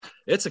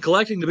It's a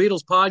Collecting the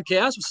Beatles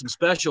podcast with some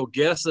special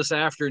guests this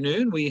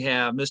afternoon. We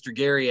have Mr.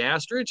 Gary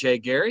Astridge. Hey,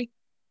 Gary.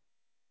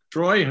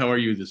 Troy, how are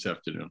you this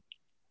afternoon?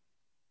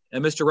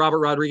 And Mr. Robert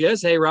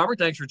Rodriguez. Hey, Robert.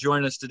 Thanks for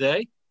joining us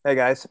today. Hey,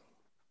 guys.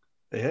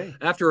 Hey.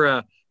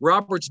 After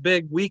Robert's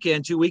big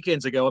weekend 2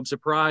 weekends ago, I'm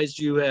surprised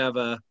you have,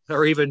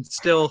 or even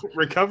still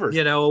recovered,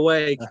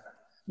 awake.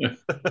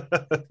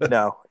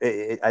 No,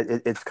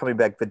 it's coming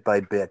back bit by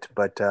bit,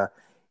 but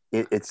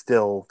it's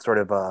still sort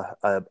of a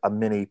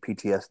mini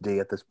PTSD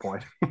at this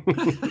point.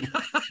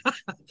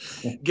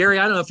 Gary,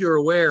 I don't know if you were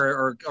aware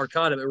or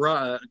caught it, but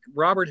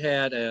Robert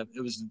had,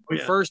 it was the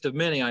first of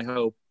many, I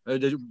hope.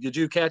 Did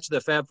you catch the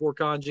Fab Four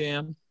Con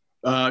Jam?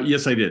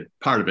 Yes, I did.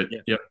 Part of it. Yeah.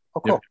 Yep. Oh,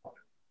 cool. Yep.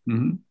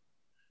 Mm-hmm.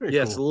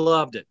 Yes, cool.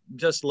 Loved it.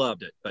 Just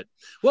loved it. But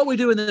what we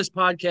do in this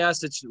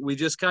podcast, we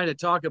just kind of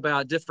talk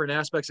about different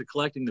aspects of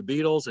collecting the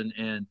Beatles,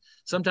 and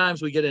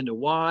sometimes we get into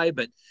why,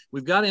 but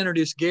we've got to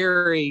introduce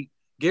Gary.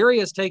 Gary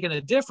has taken a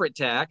different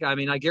tack. I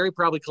mean, Gary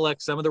probably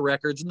collects some of the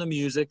records and the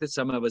music that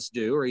some of us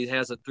do, or he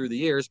has it through the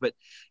years. But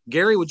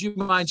Gary, would you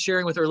mind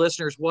sharing with our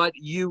listeners what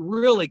you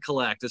really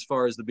collect as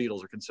far as the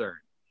Beatles are concerned?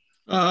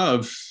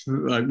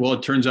 Well,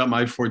 it turns out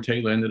my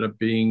forte ended up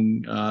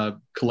being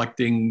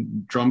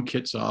collecting drum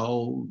kits,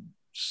 all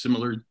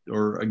similar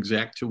or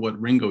exact to what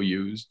Ringo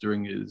used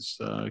during his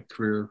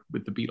career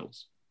with the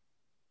Beatles.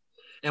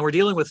 And we're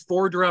dealing with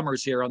 4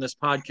 drummers here on this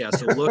podcast,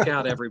 so look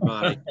out,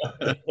 everybody.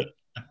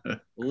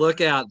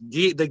 Look out.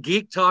 The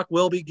geek talk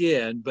will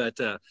begin. But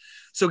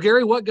so,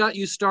 Gary, what got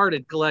you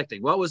started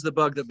collecting? What was the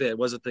bug that bit?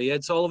 Was it the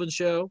Ed Sullivan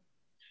Show?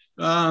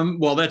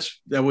 Well,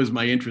 that was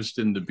my interest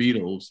in the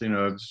Beatles. I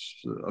was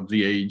of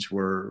the age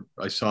where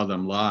I saw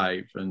them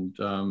live, and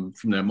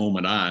from that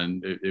moment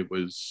on, it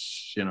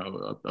was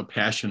a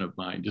passion of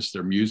mine, just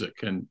their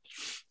music, and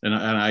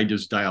I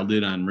just dialed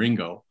in on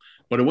Ringo.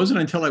 But it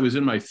wasn't until I was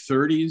in my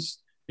 30s.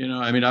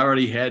 I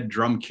already had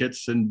drum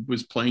kits and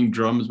was playing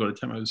drums by the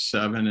time I was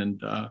 7,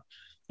 and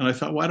I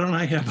thought, why don't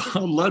I have a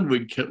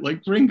Ludwig kit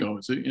like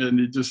Ringo's? And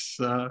it just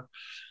something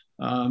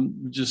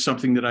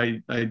that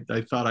I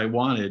thought I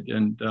wanted.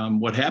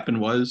 And what happened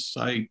was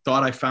I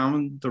thought I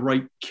found the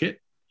right kit.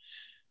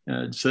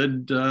 It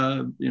said,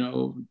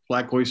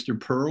 Black Oyster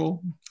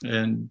Pearl,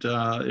 and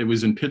it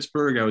was in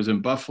Pittsburgh. I was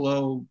in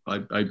Buffalo.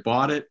 I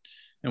bought it,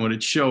 and when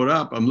it showed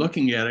up, I'm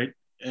looking at it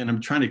and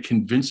I'm trying to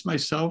convince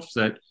myself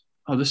that,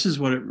 oh, this is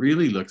what it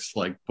really looks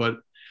like. But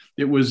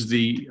it was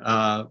the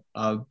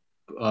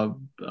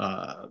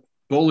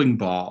bowling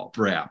ball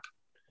wrap.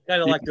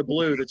 Kind of like the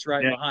blue that's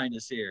right behind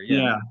us here.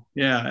 Yeah.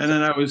 And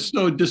then I was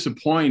so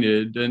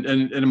disappointed, and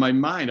in my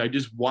mind, I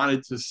just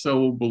wanted to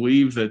so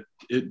believe that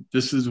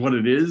this is what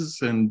it is,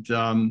 and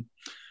so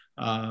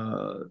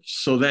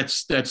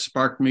that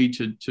sparked me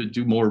to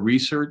do more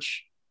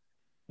research.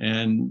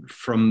 And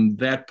from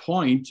that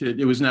point,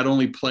 it was not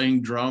only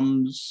playing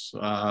drums,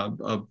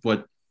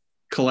 but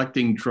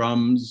collecting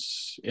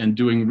drums and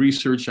doing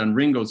research on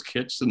Ringo's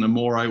kits. And the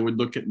more I would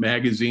look at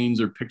magazines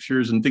or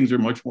pictures, and things are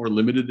much more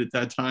limited at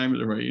that time,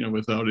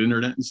 without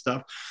internet and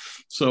stuff.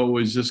 So it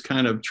was just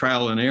kind of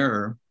trial and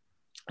error.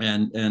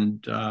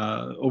 And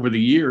over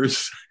the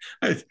years,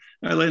 I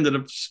ended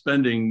up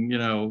spending,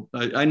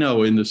 I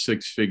know, in the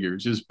 6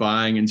 figures, just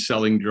buying and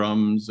selling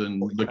drums and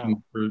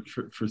looking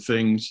for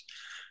things.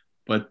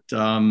 But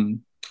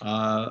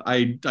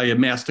I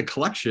amassed a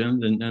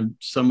collection and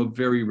some of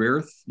very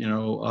rare,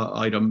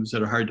 items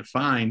that are hard to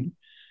find.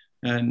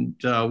 And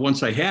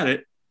once I had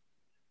it,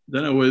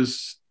 then it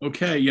was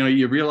okay.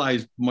 You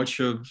realize much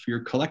of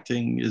your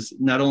collecting is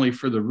not only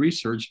for the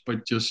research,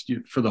 but just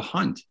for the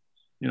hunt,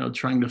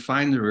 trying to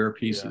find the rare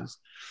pieces.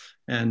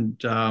 Yeah.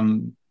 And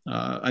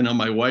I know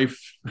my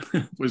wife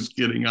was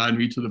getting on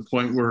me to the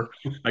point where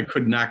I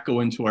could not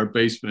go into our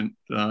basement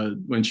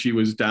when she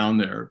was down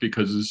there,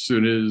 because as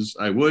soon as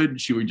I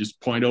would, she would just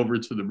point over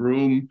to the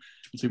room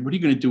and say, "What are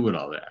you going to do with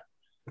all that?"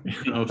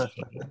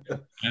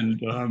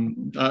 And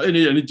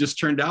it just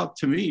turned out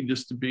to me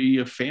just to be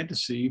a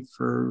fantasy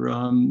for a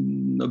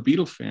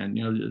Beatle fan,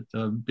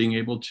 being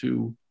able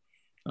to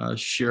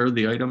share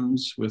the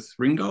items with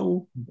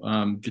Ringo,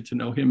 get to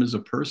know him as a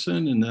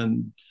person, and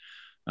then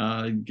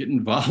get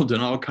involved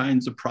in all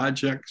kinds of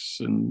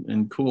projects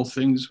and cool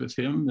things with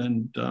him.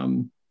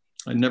 And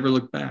I never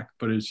look back,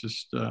 but it's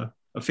just a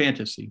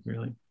fantasy,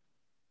 really.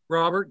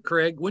 Robert,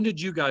 Craig, when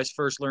did you guys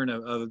first learn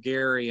of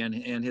Gary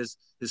and his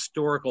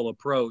historical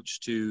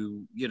approach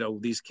to,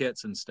 these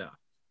kits and stuff?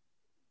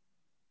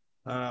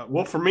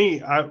 Well, for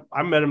me, I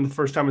met him the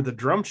first time at the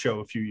drum show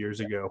a few years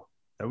ago.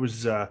 That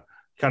was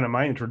kind of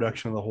my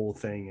introduction to the whole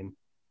thing. And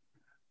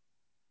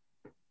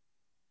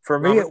for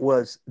me,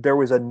 there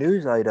was a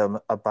news item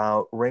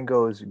about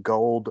Ringo's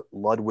gold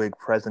Ludwig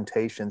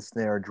presentation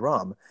snare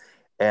drum,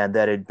 and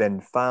that had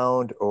been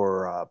found,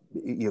 or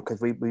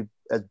because we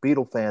as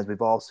Beatle fans,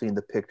 we've all seen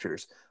the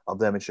pictures of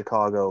them in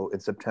Chicago in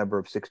September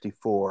of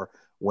 '64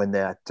 when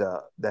that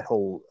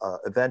whole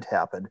event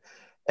happened.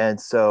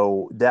 And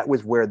so that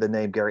was where the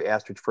name Gary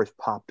Astridge first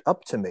popped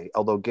up to me.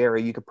 Although,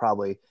 Gary, you could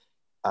probably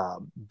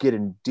get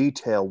in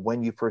detail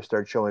when you first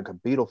started showing up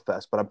at Beatle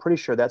Fest, but I'm pretty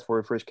sure that's where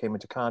we first came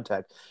into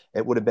contact.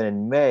 It would have been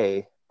in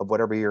May of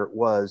whatever year it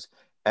was.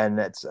 And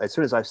that's as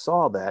soon as I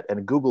saw that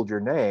and Googled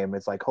your name,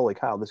 it's like, holy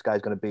cow, this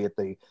guy's going to be at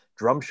the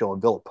drum show in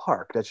Villa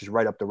Park. That's just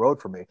right up the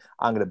road from me.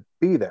 I'm going to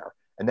be there.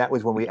 And that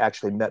was when we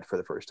actually met for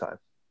the first time.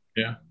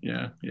 Yeah.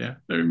 I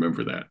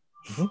remember that.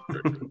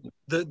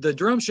 The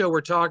drum show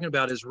we're talking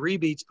about is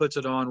Rebeats puts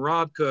it on.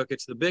 Rob Cook.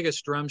 It's the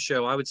biggest drum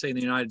show, I would say, in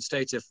the United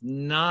States, if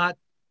not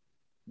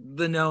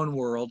the known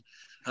world.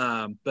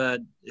 But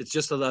it's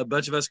just a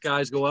bunch of us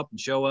guys go up and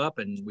show up,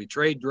 and we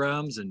trade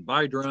drums and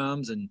buy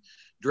drums and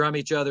drum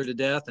each other to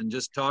death and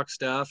just talk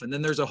stuff. And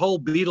then there's a whole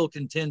Beatle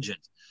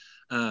contingent,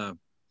 kind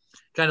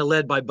of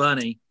led by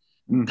Bunny,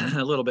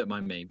 a little bit by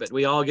me, but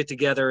we all get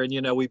together and,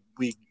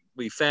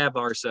 we fab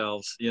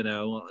ourselves, to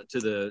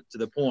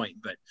the point.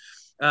 But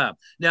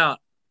now,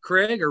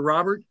 Craig or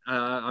Robert,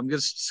 I'm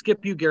going to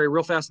skip you, Gary,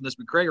 real fast on this,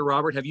 but Craig or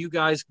Robert, have you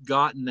guys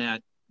gotten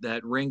that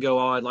Ringo,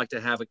 I'd like to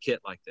have a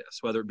kit like this,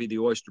 whether it be the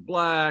Oyster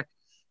Black,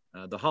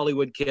 the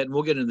Hollywood kit, and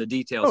we'll get into the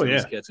details of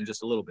these kits in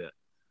just a little bit.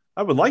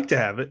 I would like to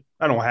have it.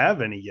 I don't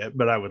have any yet,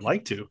 but I would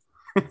like to.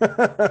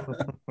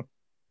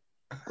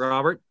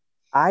 Robert?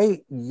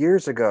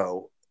 Years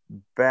ago,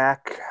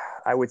 back,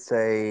 I would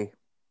say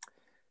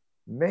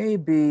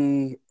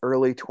maybe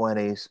early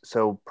 20s,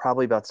 so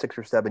probably about 6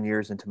 or 7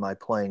 years into my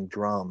playing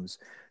drums,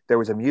 there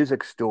was a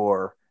music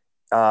store,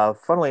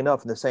 funnily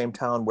enough, in the same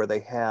town where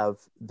they have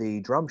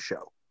the drum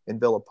show in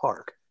Villa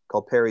Park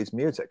called Perry's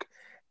Music.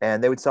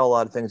 And they would sell a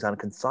lot of things on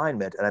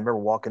consignment. And I remember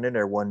walking in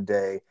there one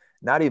day,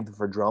 not even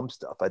for drum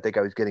stuff. I think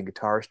I was getting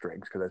guitar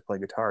strings because I was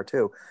playing guitar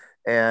too.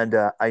 And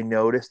I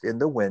noticed in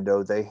the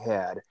window they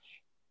had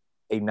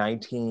a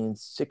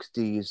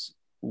 1960s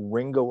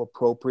Ringo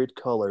appropriate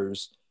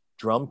colors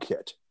drum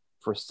kit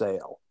for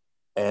sale.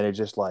 And it's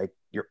just like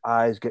your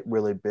eyes get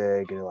really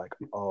big and you're like,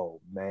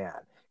 oh man.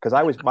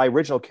 Because my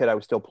original kit I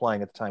was still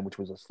playing at the time, which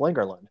was a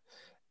Slingerland.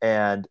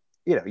 And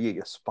you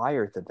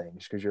aspire to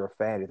things because you're a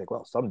fan. You think,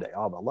 well, someday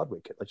I'll have a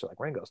Ludwig kit, just like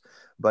Ringo's.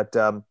 But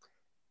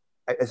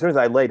as soon as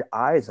I laid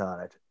eyes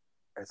on it,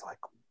 it's like,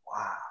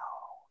 wow,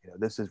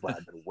 this is what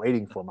I've been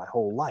waiting for my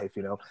whole life,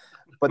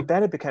 But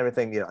then it became a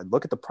thing, I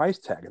look at the price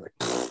tag and like,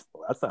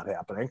 well, that's not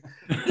happening.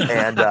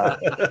 And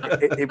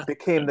it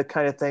became the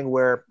kind of thing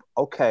where,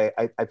 okay,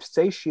 I've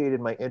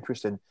satiated my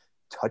interest in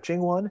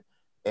touching one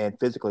and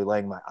physically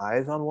laying my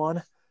eyes on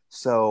one.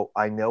 So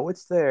I know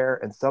it's there.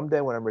 And someday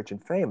when I'm rich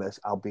and famous,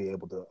 I'll be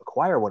able to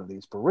acquire one of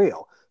these for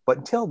real. But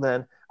until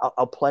then,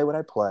 I'll play what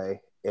I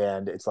play.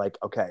 And it's like,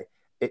 okay,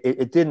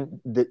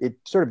 it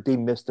sort of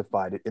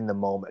demystified it in the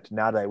moment.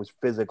 Now that I was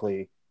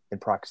physically in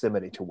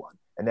proximity to one.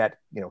 And that,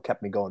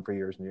 kept me going for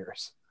years and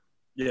years.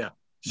 Yeah,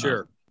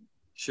 sure.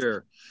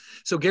 Sure.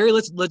 So Gary,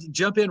 let's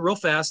jump in real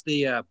fast.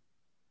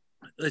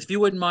 If you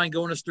wouldn't mind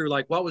going us through,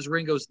 like, what was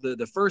Ringo's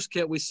the first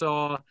kit we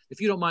saw?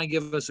 If you don't mind,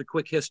 give us a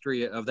quick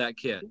history of that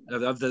kit,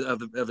 of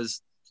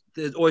his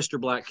Oyster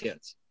Black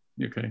kits.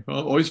 Okay.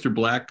 Well, Oyster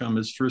Black,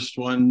 his first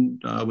one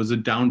was a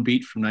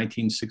downbeat from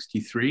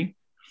 1963,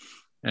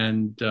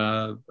 and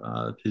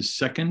his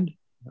second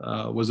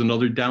was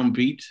another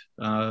downbeat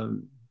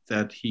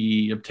that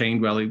he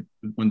obtained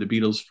when the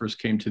Beatles first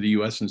came to the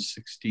U.S. in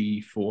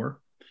 '64,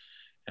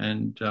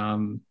 and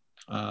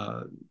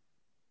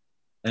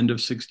end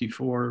of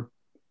 '64,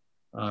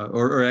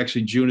 or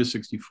actually June of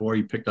 '64,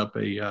 he picked up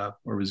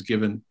or was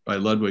given by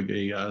Ludwig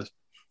a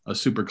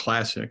super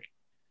classic.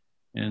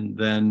 And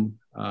then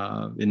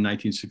in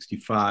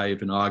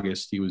 1965, in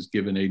August, he was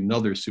given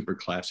another super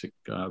classic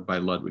by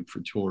Ludwig for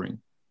touring.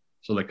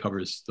 So that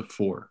covers the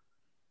four.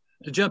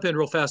 To jump in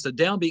real fast, a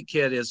downbeat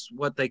kit is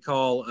what they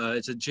call,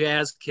 it's a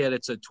jazz kit.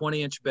 It's a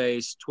 20-inch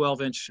bass,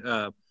 12-inch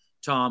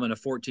tom, and a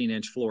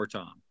 14-inch floor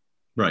tom.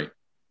 Right.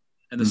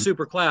 And the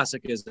super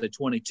classic is the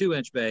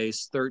 22-inch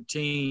bass,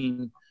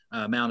 13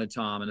 mounted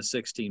tom, and a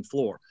 16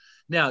 floor.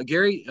 Now,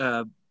 Gary,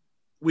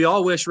 we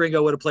all wish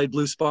Ringo would have played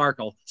Blue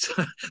Sparkle.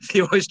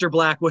 The Oyster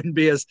Black wouldn't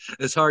be as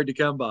hard to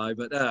come by.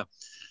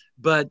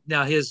 But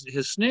now his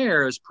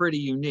snare is pretty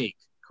unique,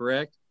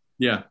 correct?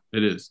 Yeah,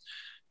 it is.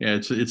 Yeah,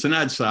 it's an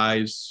odd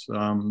size.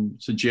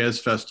 It's a jazz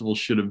festival,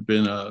 should have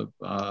been a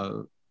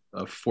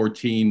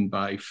 14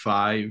 by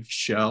 5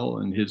 shell,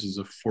 and his is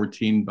a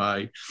 14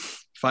 by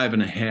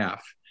 5.5.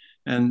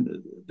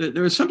 And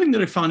there was something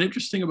that I found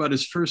interesting about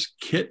his first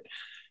kit.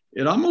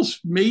 It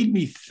almost made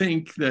me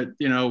think that,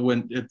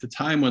 when at the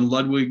time when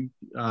Ludwig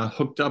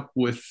hooked up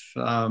with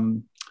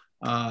Arbetter,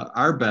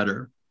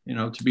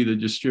 to be the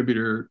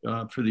distributor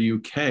for the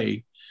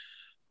UK,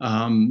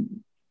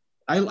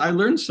 I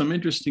learned some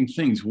interesting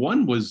things.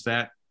 One was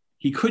that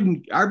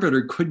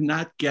Arbetter could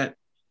not get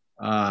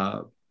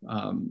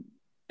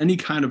any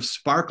kind of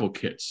sparkle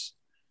kits.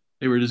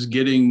 They were just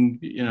getting,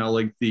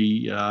 like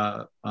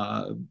the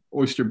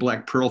Oyster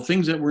Black Pearl,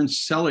 things that weren't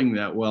selling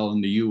that well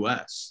in the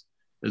US,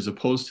 as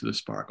opposed to the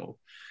sparkle.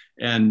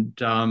 And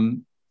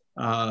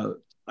I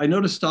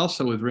noticed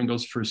also with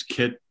Ringo's first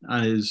kit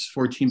on his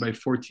 14 by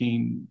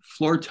 14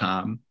 floor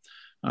tom,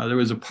 there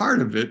was a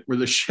part of it where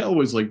the shell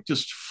was like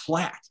just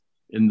flat.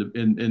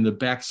 in the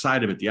back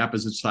side of it, the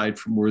opposite side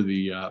from where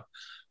the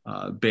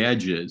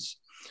badge is.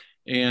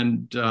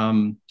 And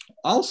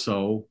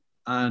also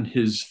on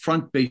his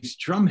front bass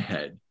drum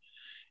head,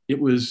 it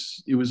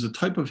was a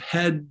type of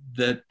head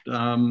that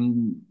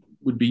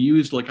would be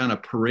used like on a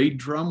parade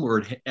drum, where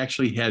it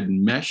actually had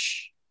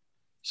mesh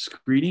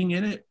screening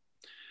in it.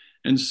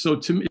 And so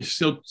to me,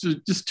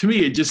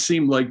 it just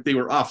seemed like they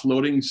were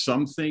offloading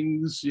some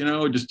things,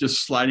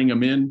 just sliding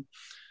them in.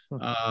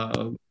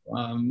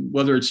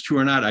 Whether it's true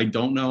or not, I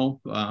don't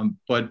know.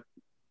 But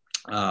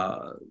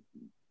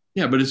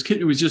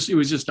it was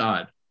just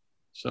odd.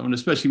 So, and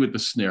especially with the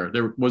snare,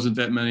 there wasn't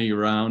that many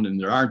around, and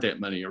there aren't that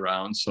many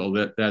around. So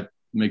that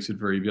makes it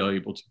very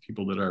valuable to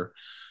people that are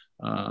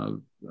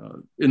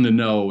in the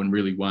know and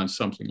really want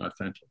something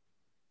authentic.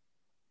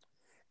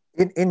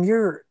 In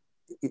your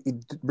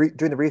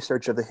doing the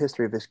research of the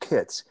history of his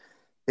kits,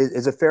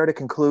 is it fair to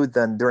conclude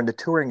then, during the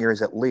touring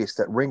years at least,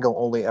 that Ringo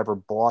only ever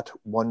bought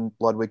one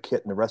Ludwig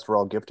kit and the rest were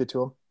all gifted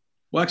to him?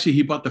 Well, actually,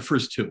 he bought the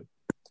first two.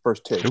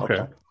 First two.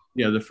 Okay.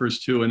 Yeah, the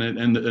first two,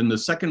 and the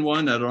second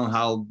one, I don't know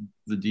how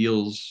the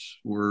deals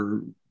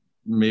were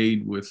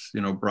made with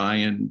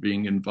Brian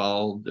being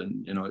involved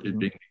and it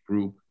being a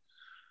group,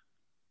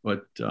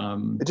 but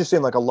it just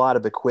seemed like a lot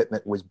of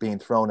equipment was being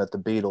thrown at the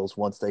Beatles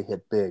once they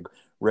hit big.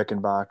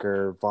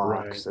 Rickenbacker,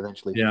 Vox,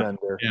 eventually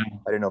Fender. Yeah.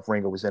 I didn't know if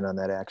Ringo was in on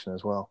that action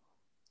as well.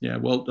 Yeah,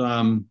 well,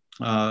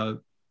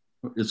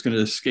 it's going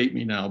to escape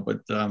me now,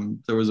 but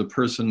there was a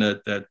person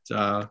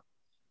that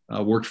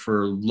worked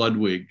for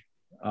Ludwig.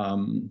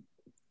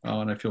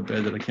 And I feel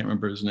bad that I can't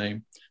remember his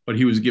name, but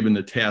he was given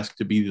the task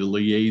to be the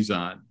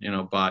liaison,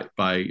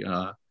 by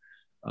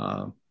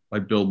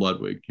Bill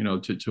Ludwig,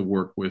 to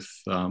work with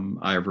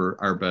Ivor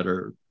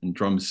Arbetter and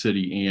Drum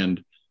City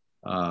and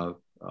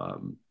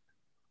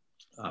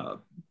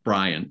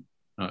Brian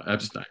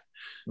Epstein.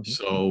 Mm-hmm.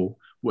 So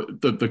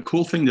the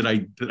cool thing that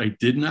I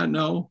did not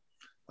know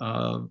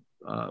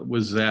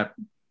was that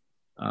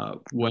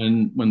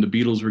when the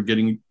Beatles were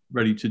getting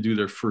ready to do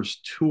their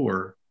first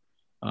tour,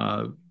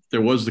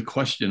 there was the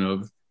question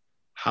of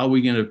how are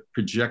we going to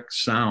project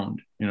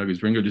sound,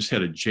 because Ringo just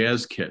had a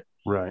jazz kit.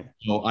 Right.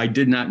 So I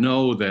did not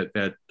know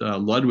that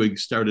Ludwig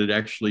started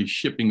actually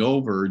shipping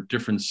over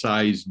different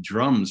sized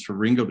drums for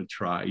Ringo to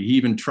try. He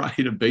even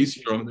tried a bass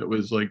drum that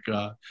was like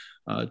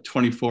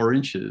 24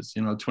 inches,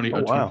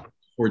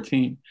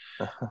 14.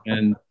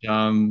 And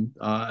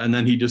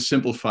then he just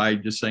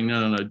simplified, just saying,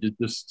 no,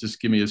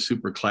 just give me a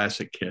super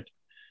classic kit.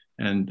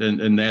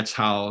 And that's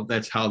how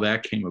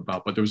that came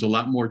about. But there was a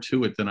lot more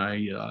to it than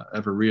I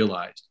ever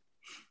realized.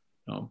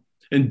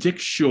 And Dick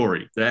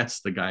Shorey,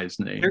 that's the guy's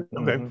name.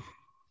 Okay.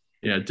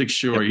 Yeah, Dick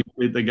Shorey.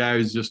 The guy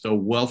is just a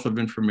wealth of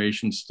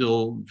information,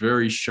 still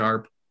very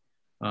sharp.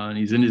 And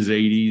he's in his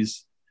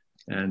 80s.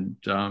 And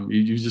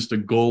he's just a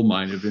gold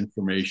mine of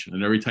information.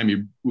 And every time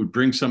he would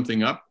bring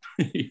something up,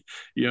 he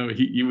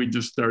would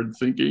just start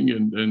thinking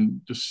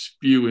and just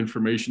spew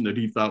information that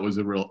he thought was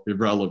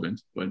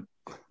irrelevant. But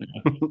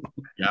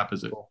the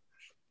opposite.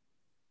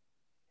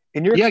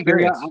 In your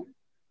experience,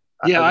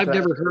 Gary,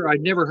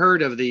 I've never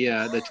heard of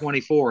the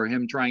 24.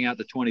 Him trying out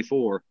the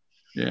 24.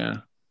 Yeah,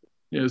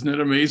 isn't that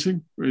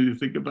amazing when you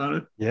think about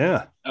it?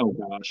 Yeah. Oh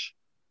gosh.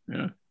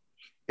 Yeah.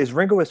 Is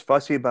Ringo as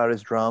fussy about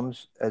his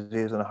drums as he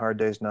is on A Hard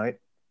Day's Night?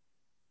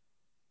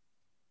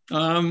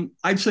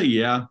 I'd say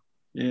yeah,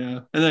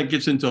 and that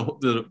gets into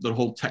the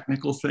whole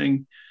technical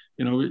thing.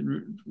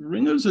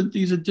 Ringo's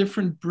he's a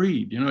different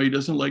breed. He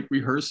doesn't like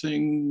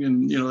rehearsing,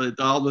 and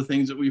all the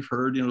things that we've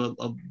heard.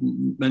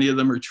 Many of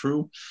them are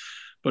true,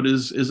 but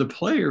as a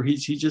player, he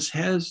just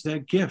has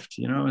that gift.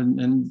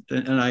 And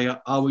I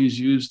always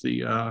use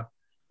the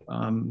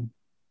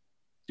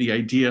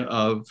idea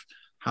of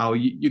how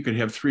you could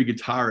have three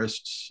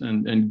guitarists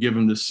and give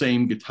them the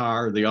same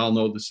guitar. They all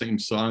know the same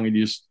song, and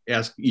you just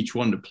ask each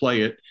one to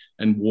play it,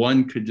 and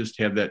one could just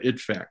have that it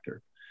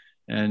factor.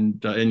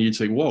 And you'd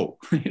say, whoa,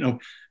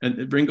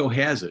 and Ringo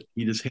has it.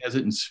 He just has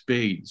it in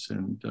spades.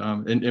 And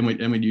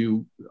when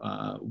you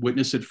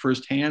witness it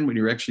firsthand, when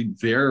you're actually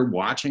there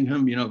watching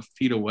him,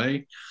 feet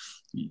away,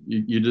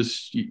 you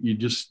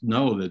just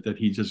know that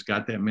he just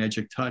got that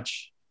magic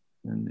touch,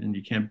 and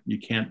you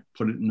can't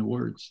put it into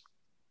words.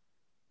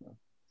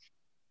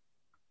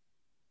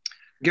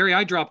 Gary,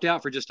 I dropped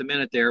out for just a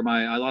minute there.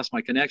 I lost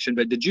my connection.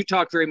 But did you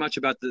talk very much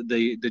about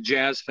the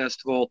jazz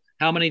festival?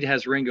 How many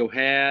has Ringo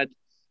had?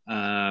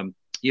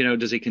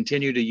 Does he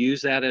continue to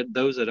use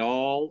those at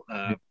all?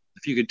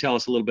 If you could tell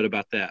us a little bit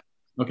about that.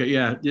 Okay,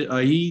 yeah.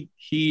 He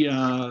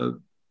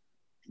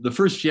the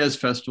first jazz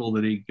festival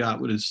that he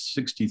got with his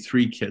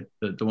 63 kit,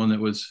 the one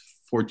that was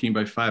 14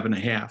 by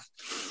 5.5,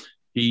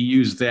 he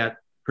used that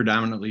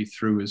predominantly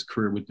through his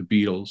career with the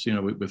Beatles,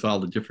 with all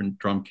the different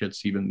drum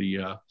kits, even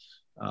the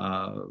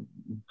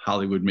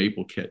Hollywood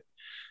Maple kit.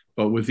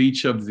 But with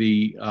each of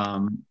the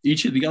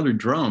other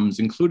drums,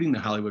 including the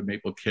Hollywood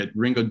Maple kit,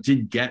 Ringo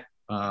did get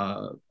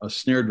a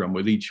snare drum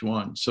with each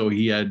one. So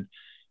he had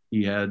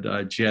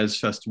a jazz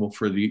festival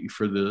for the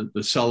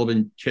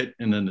Sullivan kit,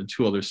 and then the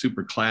two other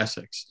super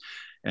classics.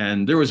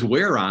 and there was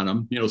wear on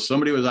them. You know,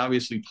 somebody was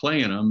obviously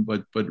playing them,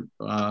 but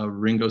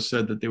Ringo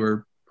said that they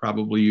were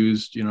probably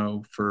used, you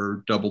know,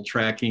 for double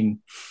tracking,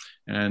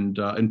 and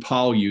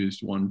Paul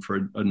used one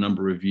for a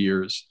number of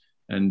years.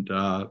 And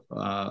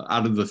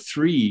out of the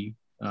three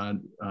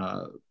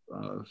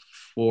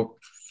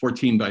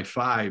 14 by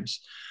 5s,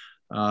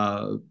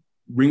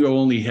 Ringo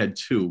only had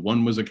two.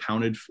 One was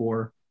unaccounted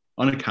for,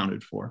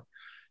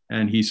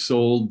 and he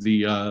sold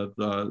the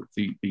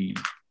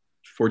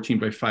 14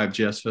 by 5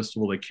 Jazz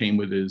Festival that came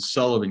with his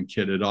Sullivan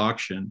kit at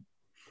auction,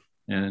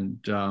 and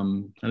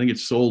I think it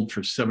sold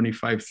for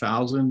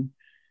 $75,000.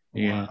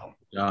 Wow.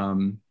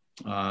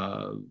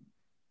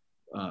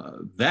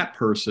 And that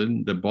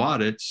person that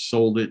bought it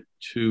sold it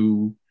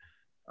to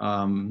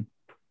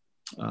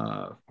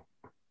the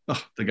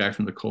guy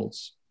from the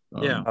Colts.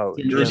 Yeah.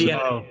 Jim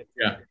Irsay.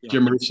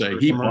 Jim Irsay.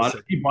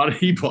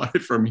 He bought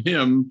it from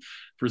him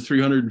for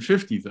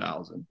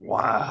 $350,000.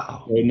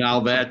 Wow. So now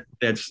that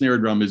snare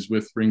drum is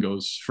with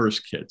Ringo's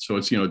first kit. So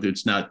it's, you know,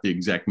 it's not the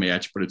exact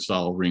match, but it's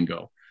all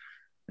Ringo.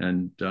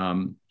 And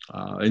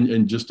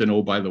just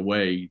oh, by the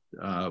way,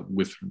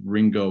 with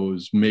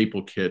Ringo's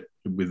Maple kit,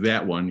 with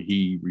that one,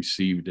 he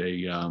received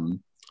a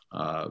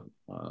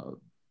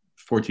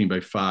 14 by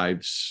 5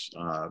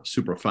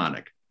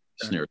 Supraphonic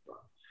snare drum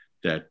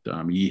that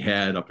he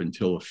had up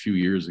until a few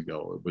years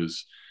ago. It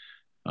was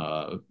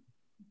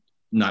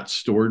not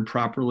stored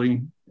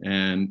properly,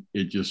 and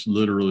it just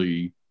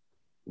literally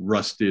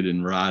rusted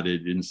and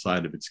rotted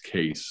inside of its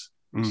case.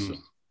 So,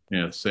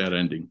 yeah, sad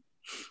ending.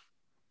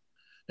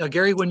 Now,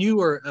 Gary, when you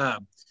were,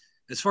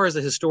 as far as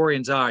the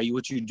historian's eye,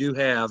 what you do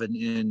have,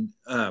 and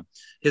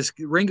his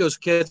Ringo's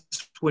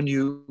kits, when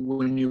you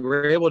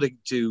were able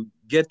to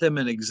get them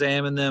and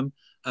examine them,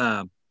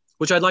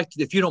 which I'd like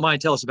to, if you don't mind,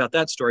 tell us about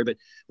that story. But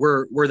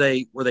were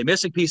they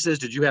missing pieces?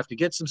 Did you have to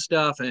get some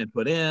stuff and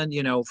put in,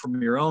 you know, from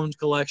your own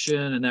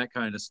collection and that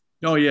kind of?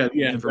 Oh yeah.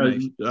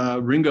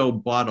 Ringo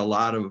bought a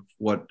lot of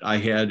what I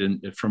had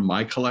from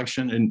my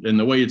collection, and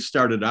the way it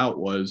started out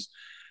was,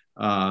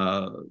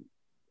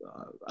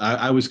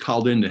 I was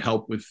called in to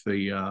help with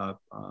the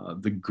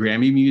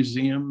Grammy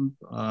Museum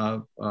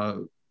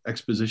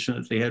exposition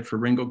that they had for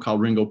Ringo, called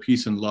Ringo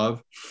Peace and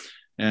Love,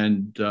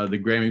 and the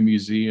Grammy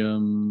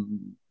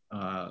Museum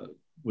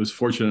was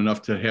fortunate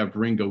enough to have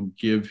Ringo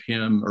give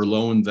him or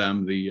loan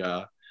them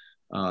the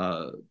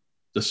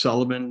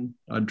Sullivan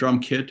drum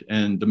kit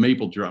and the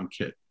Maple drum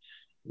kit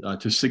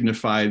to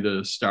signify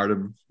the start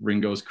of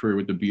Ringo's career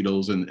with the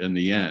Beatles and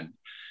the end.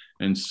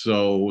 And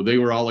so they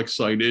were all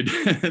excited,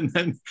 and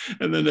then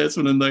that's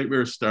when the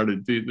nightmare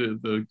started.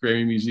 The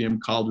Grammy Museum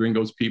called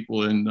Ringo's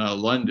people in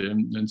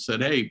London and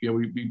said, "Hey, you know,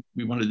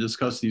 we want to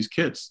discuss these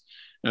kits,"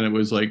 and it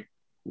was like,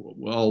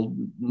 well,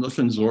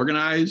 nothing's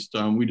organized.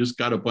 We just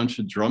got a bunch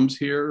of drums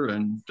here,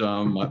 and I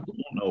don't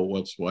know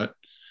what's what.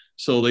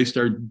 So they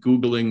started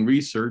Googling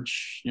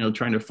research, you know,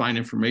 trying to find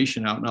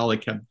information out, and all they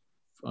kept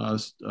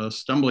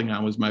stumbling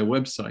on was my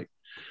website.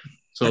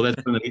 So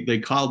that's when they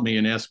called me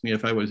and asked me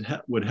if I would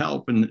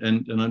help,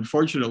 and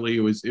unfortunately it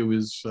was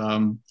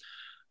one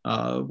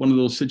of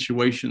those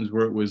situations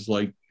where it was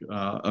like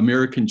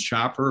American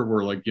Chopper,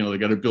 where, like, you know, they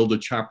got to build a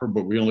chopper,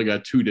 but we only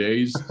got 2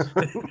 days.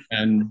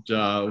 and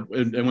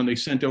when they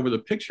sent over the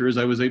pictures,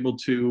 I was able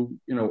to,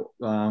 you know,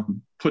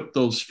 put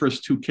those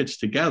first two kits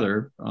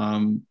together.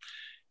 And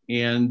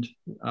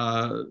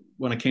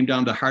when it came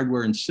down to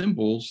hardware and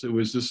cymbals, it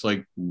was just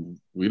like,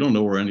 we don't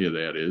know where any of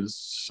that is.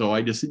 So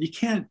I just said, you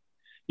can't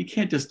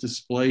just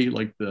display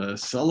like the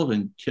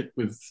Sullivan kit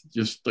with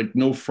just like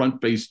no front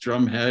bass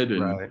drum head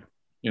and, right,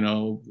 you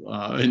know,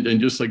 and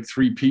just like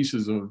 3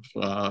 pieces of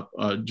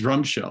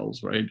drum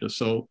shells, right?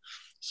 So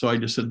I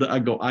just said,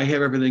 I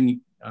have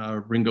everything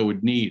Ringo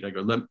would need. I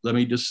go, let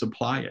me just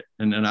supply it.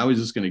 And then I was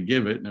just going to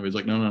give it. And I was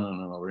like,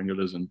 no, Ringo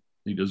doesn't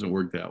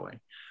work that way.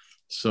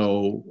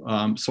 So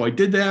I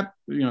did that,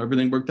 you know,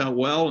 everything worked out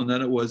well. And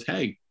then it was,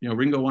 hey, you know,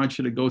 Ringo wants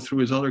you to go through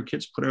his other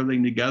kits, put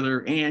everything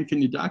together, and can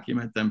you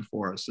document them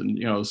for us? And,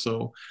 you know,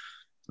 so.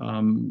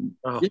 Dream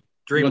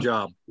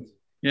job.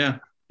 Yeah.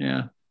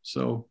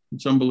 So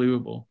it's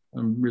unbelievable.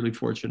 I'm really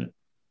fortunate.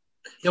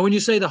 Now, when you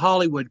say the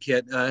Hollywood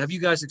kit, have you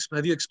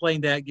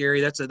explained that,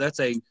 Gary? That's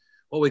a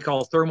what we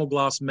call thermal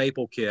gloss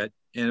maple kit,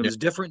 and it was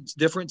different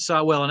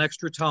size. Well, an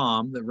extra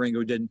tom that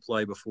Ringo didn't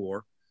play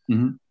before.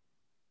 Mm-hmm.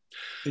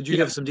 Could you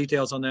give some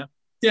details on that?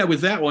 Yeah, with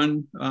that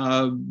one,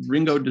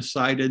 Ringo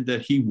decided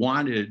that he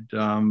wanted,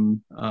 you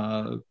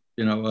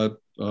know,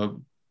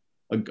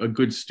 a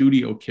good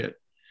studio kit,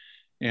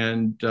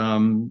 and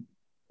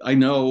I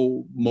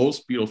know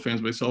most Beatle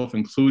fans, myself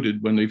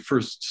included, when they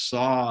first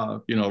saw,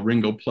 you know,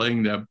 Ringo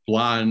playing that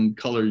blonde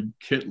colored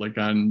kit like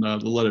on the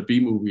Let It Be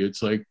movie,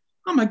 it's like,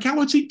 oh my God,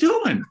 what's he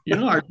doing? You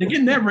know, are they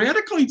getting that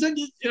radical? He's,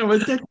 you know,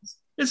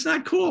 it's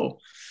not cool.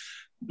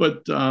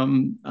 But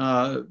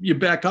you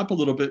back up a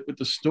little bit with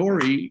the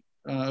story,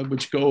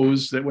 which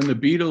goes that when the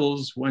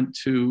Beatles went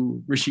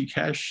to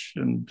Rishikesh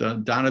and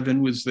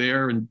Donovan was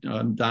there, and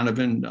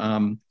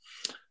Donovan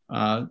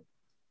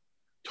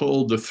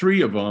told the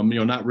three of them,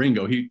 not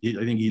Ringo, I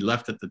think he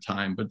left at the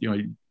time, but,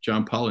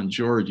 John, Paul, and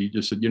George, he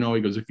just said, he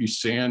goes, if you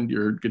sand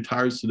your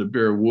guitars to the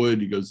bare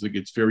wood, he goes,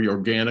 it's very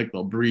organic,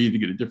 they'll breathe, you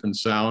get a different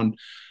sound.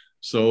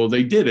 So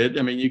they did it.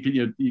 I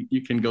mean,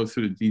 you can go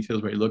through the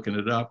details by looking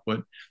it up,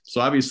 but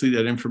so obviously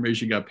that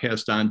information got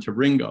passed on to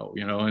Ringo,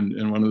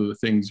 and one of the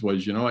things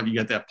was, you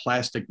got that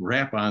plastic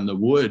wrap on the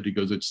wood. He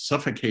goes, it's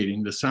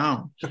suffocating the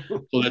sound.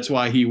 So that's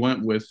why he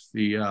went with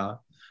the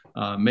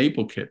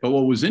maple kit. But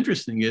what was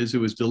interesting is it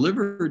was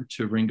delivered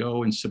to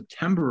Ringo in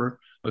September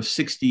of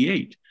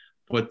 '68,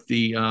 but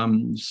the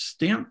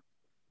stamp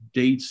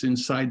dates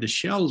inside the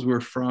shells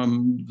were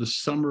from the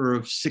summer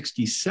of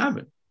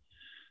 '67.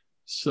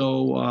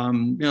 So,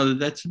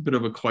 that's a bit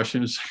of a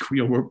question. It's like,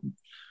 what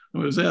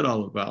was that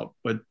all about?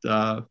 But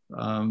so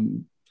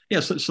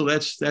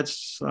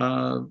that's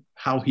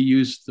how he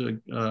used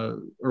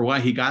or why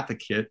he got the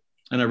kit.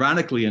 And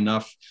ironically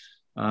enough,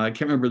 I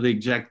can't remember the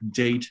exact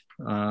date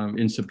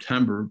in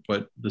September,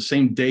 but the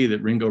same day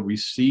that Ringo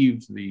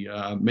received the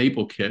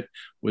maple kit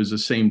was the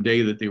same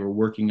day that they were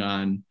working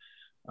on,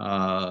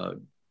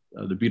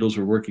 the Beatles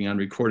were working on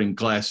recording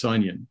Glass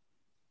Onion.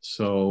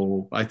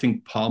 So I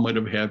think Paul might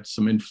have had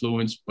some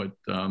influence, but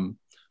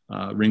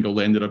Ringo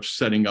ended up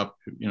setting up,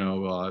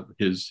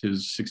 his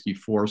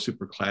 '64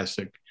 Super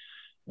Classic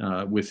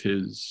with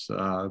his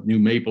new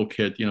maple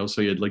kit,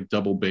 so he had like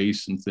double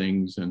bass and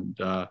things, and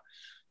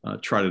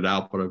tried it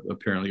out, but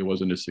apparently it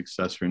wasn't a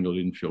success. Ringo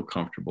didn't feel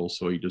comfortable,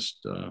 so he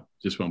just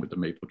went with the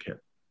maple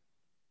kit.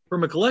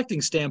 From a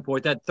collecting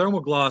standpoint, that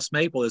thermogloss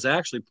maple is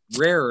actually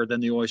rarer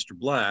than the Oyster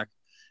Black.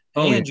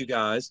 You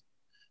guys,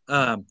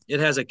 it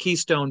has a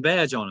Keystone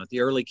badge on it,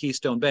 the early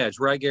Keystone badge,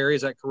 right, Gary?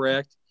 Is that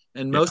correct?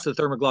 And most of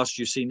the thermoglosses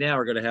you see now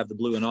are going to have the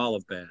blue and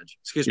olive badge.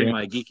 Excuse me,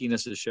 my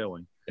geekiness is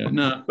showing. Yeah,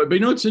 no, but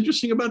what's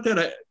interesting about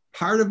that?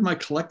 Part of my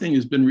collecting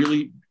has been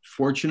really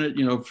fortunate,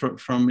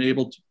 from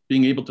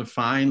being able to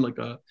find like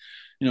a,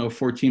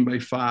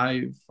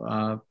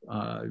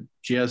 14x5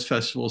 Jazz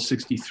Festival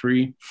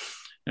 '63.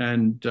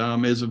 And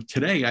as of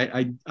today,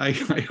 I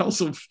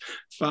also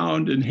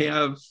found and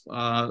have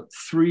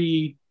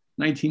 3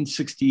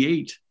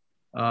 1968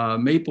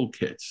 maple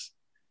kits,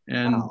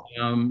 and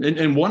wow.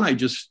 And one I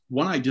just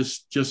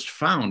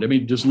found. I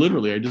mean, just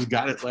literally, I just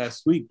got it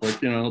last week. But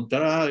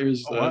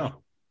there's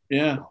wow.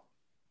 Yeah,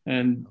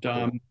 and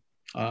the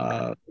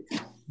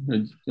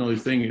only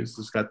thing is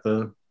it's got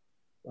the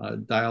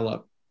dial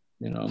up,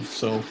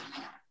 So,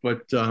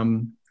 but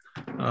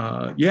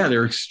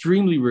they're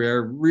extremely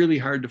rare, really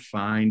hard to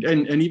find,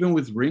 and even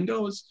with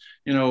Ringo's,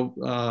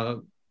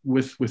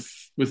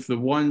 with the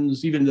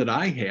ones even that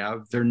I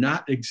have, they're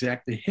not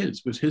exactly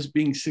his. With his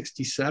being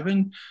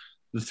 '67,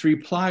 the 3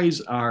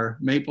 plies are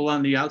maple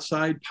on the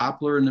outside,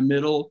 poplar in the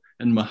middle,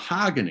 and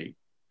mahogany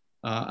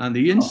on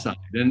the inside.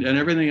 And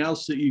everything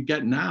else that you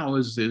get now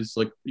is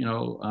like,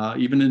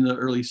 even in the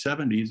early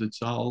 '70s,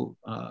 it's all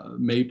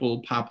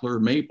maple, poplar,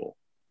 maple.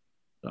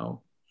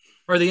 So,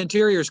 are the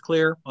interiors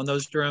clear on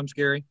those drums,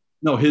 Gary?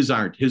 No, his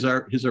aren't. His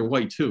are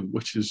white too,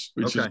 which is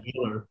okay.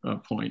 Another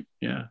point.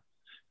 Yeah.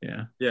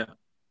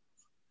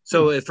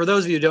 So for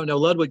those of you who don't know,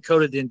 Ludwig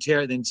coated the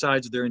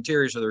insides of their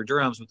interiors of their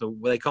drums with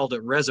they called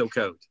it Reso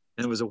Coat,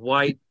 and it was a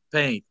white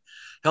paint,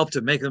 helped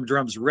to make them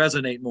drums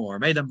resonate more,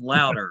 made them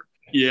louder.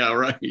 Yeah,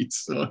 right.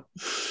 So,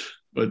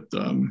 but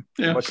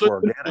much more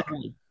organic.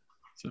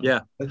 So.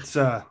 Yeah, that's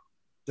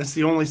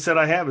the only set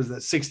I have is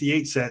that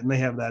 '68 set, and they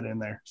have that in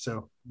there.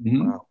 So,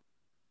 wow.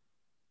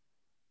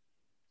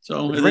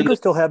 So does Ringo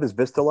still have his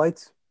Vista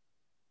lights?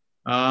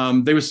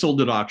 They were sold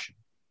at auction.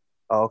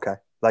 Oh, okay.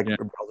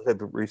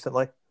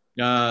 Recently?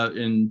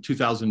 In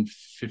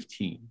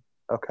 2015.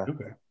 Okay.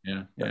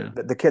 Yeah.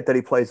 The kit that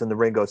he plays in the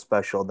Ringo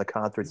special, the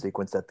concert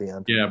sequence at the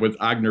end. Yeah, with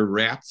Agner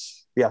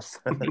Rats. Yes.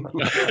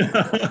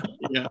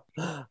 Yeah.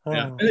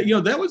 And,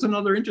 that was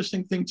another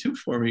interesting thing too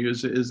for me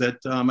is that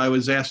I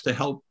was asked to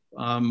help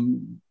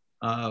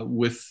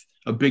with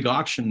a big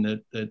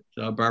auction that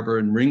Barbara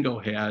and Ringo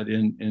had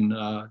in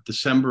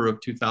December of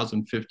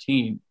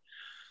 2015,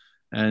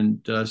 and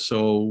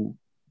so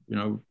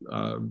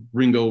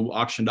Ringo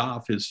auctioned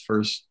off his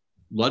first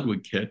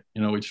Ludwig kit,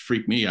 which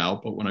freaked me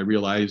out. But when I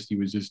realized he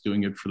was just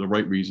doing it for the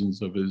right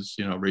reasons of his,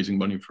 raising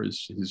money for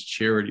his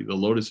charity, the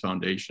Lotus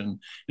Foundation,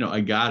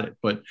 I got it.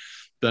 But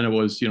then it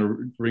was,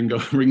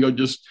 Ringo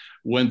just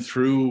went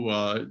through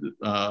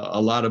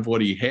a lot of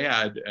what he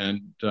had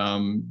and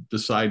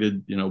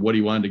decided, what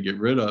he wanted to get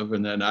rid of.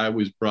 And then I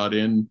was brought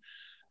in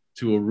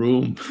to a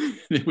room.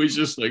 It was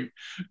just like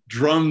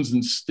drums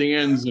and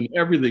stands and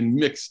everything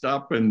mixed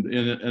up.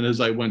 And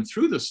as I went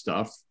through the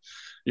stuff,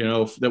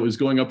 that was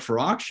going up for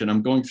auction,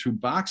 I'm going through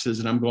boxes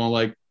and I'm going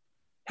like,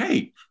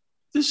 hey,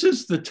 this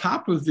is the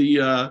top of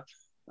the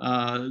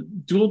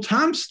dual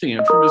tom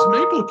stand from his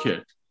maple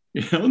kit.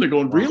 And they're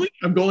going, really?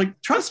 I'm going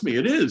like, trust me,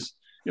 it is.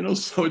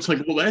 So it's like,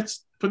 well,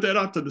 let's put that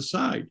out to the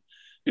side.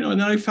 And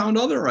then I found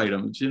other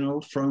items,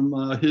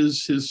 from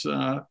his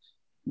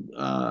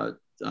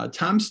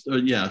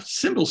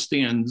cymbal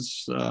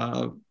stands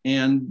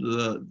and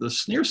the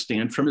snare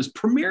stand from his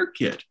Premier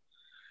kit.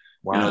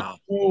 Wow.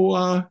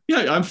 So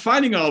yeah, I'm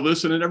finding all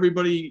this, and then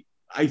everybody,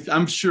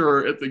 I'm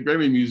sure at the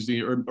Grammy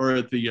Museum or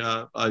at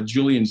the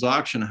Julian's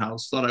auction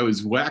house thought I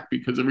was whack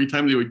because every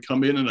time they would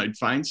come in and I'd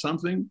find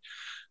something,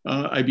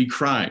 I'd be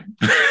crying.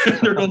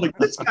 They're going like,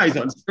 "This guy's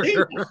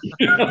unstable,"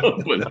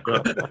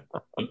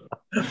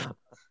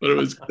 but it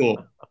was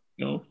cool,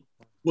 you know.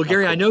 Well,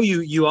 Gary, I know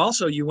you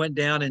also went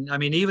down, and I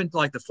mean, even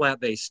like the flat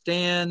base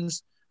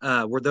stands,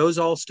 were those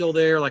all still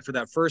there, like for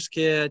that first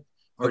kit,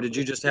 or did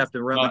you just have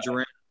to rummage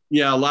around?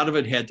 Yeah, a lot of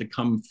it had to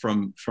come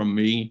from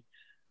me.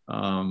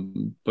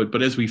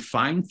 But as we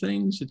find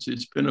things,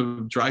 it's been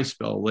a dry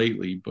spell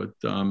lately. But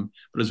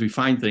as we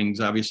find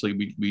things, obviously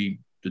we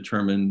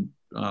determine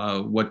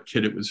what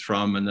kit it was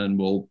from, and then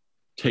we'll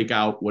take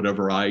out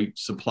whatever I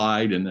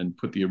supplied, and then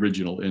put the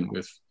original in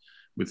with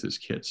this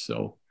kit.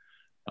 So,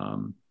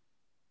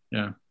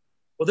 yeah.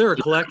 Well, there are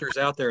collectors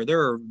out there. There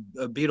are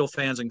Beetle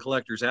fans and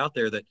collectors out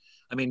there that,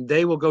 I mean,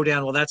 they will go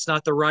down. Well, that's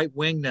not the right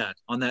wing nut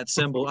on that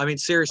symbol. I mean,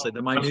 seriously,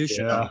 the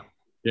minutia.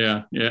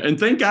 Yeah. And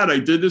thank God I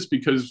did this,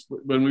 because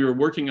when we were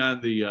working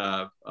on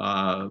the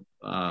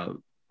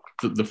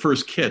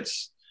first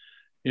kits,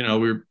 we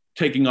were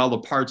taking all the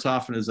parts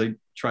off, and as I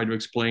tried to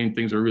explain,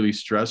 things are really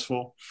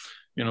stressful.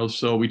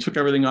 So we took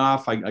everything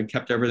off. I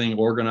kept everything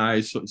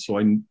organized, so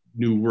I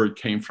knew where it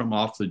came from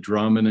off the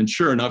drum. And then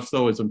sure enough,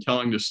 though, as I'm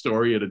telling the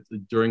story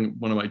during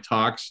one of my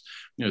talks,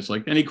 it's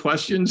like, any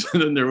questions?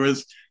 And then there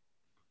was,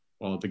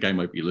 well, the guy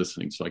might be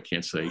listening, so I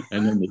can't say.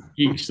 And then the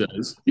geek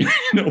says,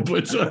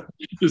 but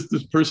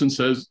this person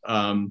says,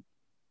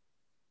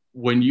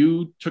 when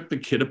you took the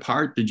kit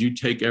apart, did you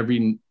take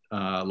every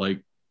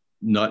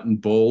nut and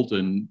bolt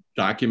and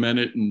document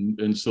it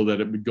and so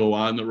that it would go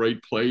on the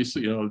right place,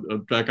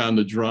 back on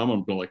the drum?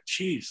 I'm going like,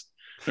 geez.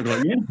 I'm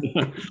going,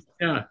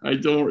 yeah, I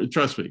don't,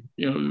 trust me,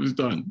 it was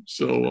done.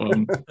 So,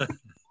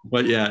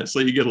 but yeah, so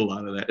you get a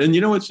lot of that. And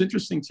what's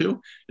interesting too,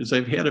 is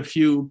I've had a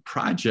few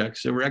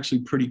projects that were actually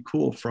pretty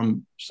cool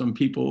from some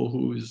people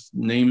whose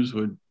names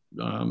would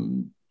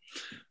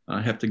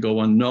have to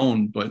go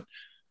unknown, but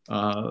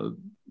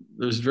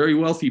there's very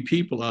wealthy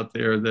people out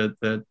there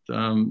that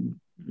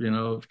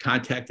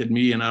contacted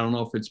me, and I don't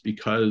know if it's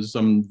because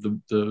I'm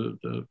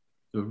the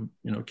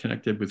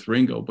connected with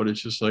Ringo, but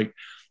it's just like,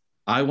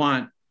 I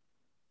want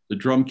the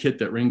drum kit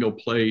that Ringo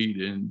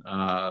played in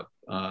at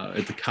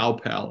the Cow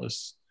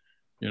Palace,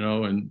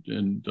 and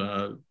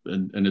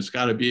it's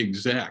got to be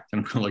exact.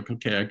 And I'm like,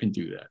 okay, I can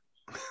do that,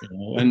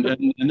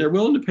 and they're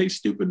willing to pay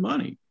stupid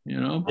money,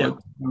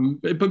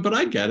 but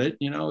I get it,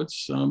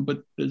 it's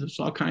but there's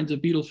all kinds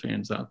of Beatles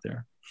fans out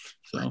there.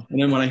 So, and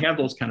then when I have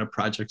those kind of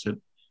projects, it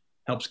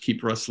helps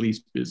keep Russ Leese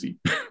busy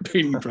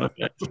painting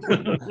projects.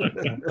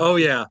 Oh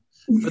yeah.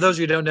 For those of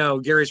you who don't know,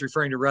 Gary's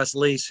referring to Russ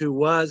Leese, who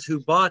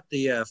bought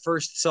the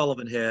first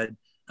Sullivan head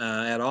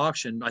at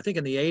auction, I think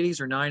in the 80s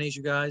or 90s,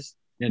 you guys?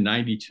 Yeah,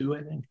 92,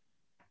 I think.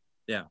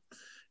 Yeah.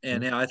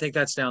 And I think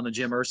that's down the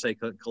Jim Irsay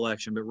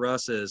collection, but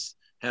Russ has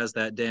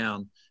that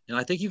down. And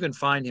I think you can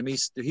find him.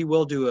 He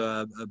will do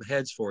a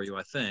heads for you,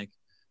 I think.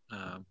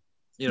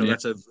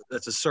 That's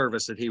a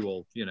service that he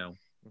will,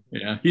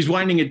 Yeah, he's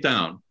winding it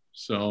down.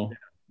 So,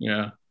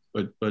 yeah.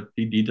 But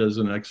he does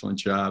an excellent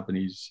job, and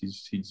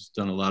he's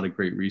done a lot of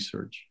great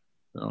research.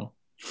 So,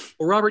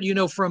 well, Robert,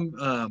 from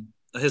a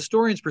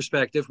historian's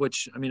perspective,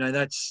 which I mean,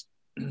 I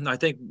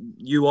think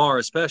you are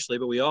especially,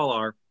 but we all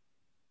are.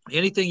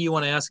 Anything you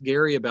want to ask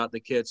Gary about the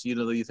kits, that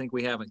you think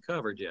we haven't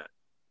covered yet?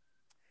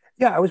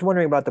 Yeah, I was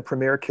wondering about the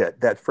premiere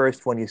kit, that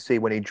first one you see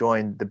when he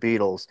joined the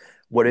Beatles,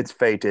 what its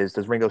fate is.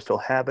 Does Ringo still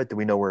have it? Do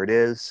we know where it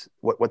is?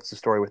 What's the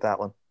story with that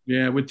one?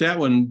 Yeah, with that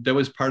one, that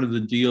was part of the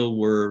deal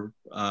where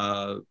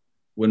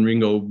when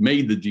Ringo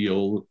made the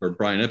deal, or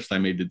Brian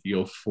Epstein made the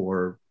deal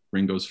for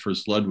Ringo's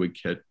first Ludwig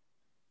kit,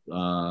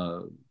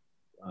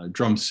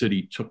 Drum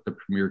City took the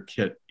premier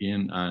kit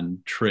in on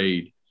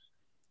trade.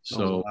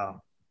 So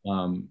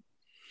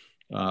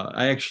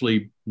I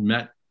actually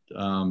met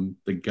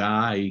the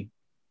guy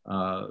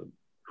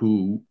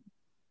who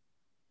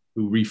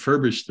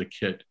refurbished the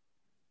kit,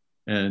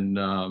 and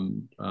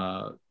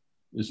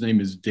his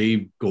name is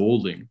Dave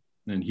Golding.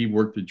 And he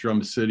worked at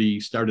Drum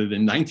City, started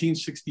in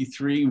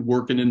 1963,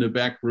 working in the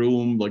back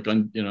room, like,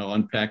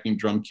 unpacking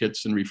drum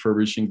kits and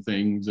refurbishing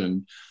things.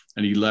 And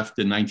he left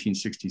in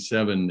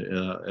 1967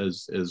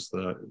 as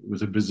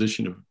was a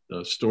position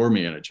of store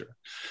manager.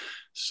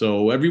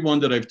 So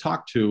everyone that I've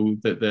talked to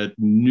that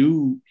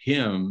knew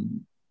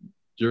him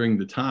during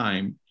the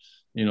time,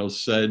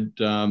 said,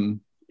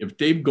 if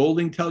Dave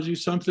Golding tells you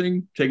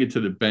something, take it to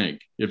the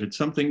bank. If it's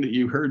something that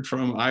you heard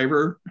from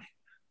Ivor,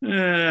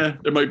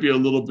 there might be a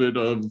little bit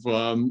of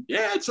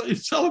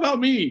it's all about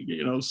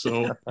me,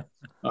 So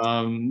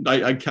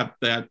I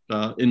kept that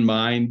in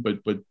mind.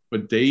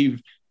 But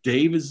Dave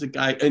is the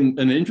guy, and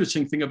an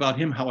interesting thing about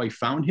him, how I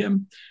found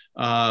him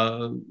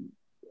on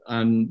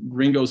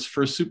Ringo's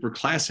first Super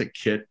Classic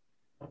kit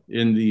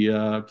in the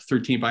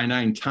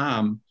 13x9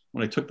 Tom.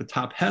 When I took the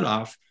top head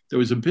off, there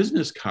was a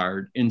business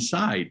card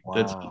inside. Wow.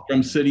 That's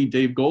Drum City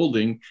Dave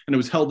Golding, and it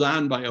was held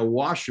on by a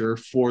washer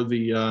for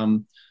the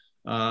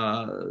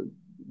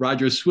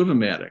Roger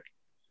Swivomatic.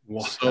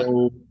 Wow.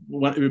 So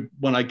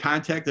when I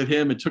contacted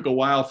him, it took a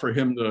while for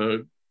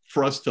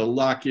us to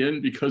lock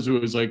in, because it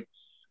was like,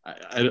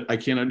 I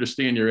can't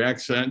understand your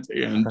accent,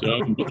 and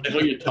what the hell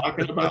are you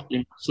talking about?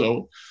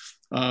 So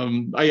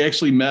I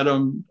actually met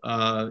him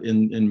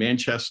in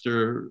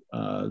Manchester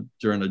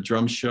during a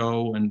drum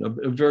show, and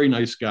a very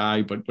nice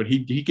guy. But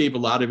he gave a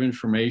lot of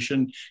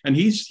information, and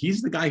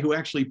he's the guy who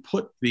actually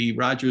put the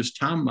Rogers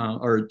tom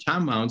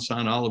mounts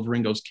on all of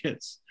Ringo's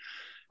kits.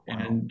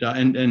 Wow.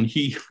 And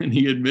he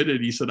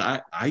admitted, he said,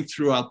 I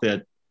threw out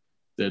that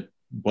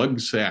bug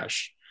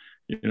sash,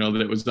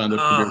 that was on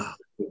the.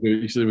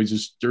 He said it was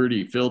just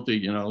dirty,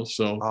 filthy,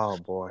 So. Oh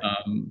boy.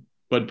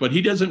 But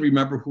he doesn't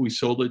remember who he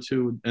sold it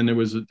to. And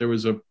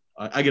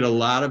I get a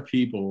lot of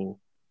people,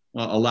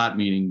 a lot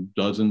meaning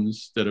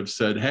dozens, that have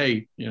said,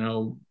 hey,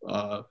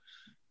 I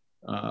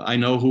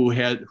know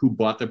who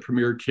bought the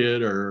Premier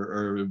kit,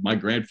 or my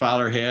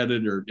grandfather had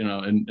it, or,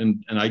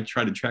 and I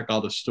try to track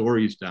all the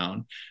stories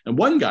down. And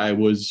one guy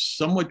was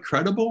somewhat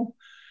credible.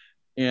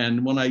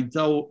 And when I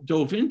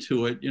dove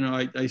into it,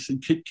 I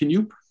said, can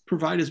you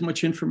provide as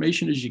much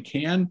information as you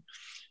can?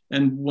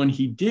 And when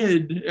he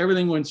did,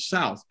 everything went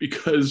south,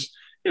 because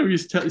he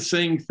was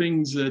saying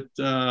things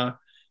that,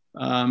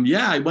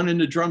 I went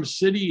into Drum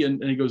City,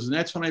 and he goes, and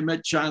that's when I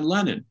met John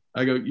Lennon.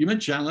 I go, you met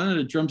John Lennon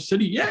at Drum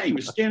City? Yeah, he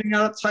was standing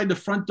outside the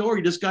front door.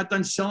 He just got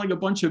done selling a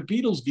bunch of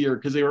Beatles gear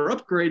because they were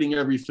upgrading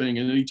everything,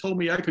 and he told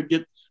me I could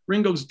get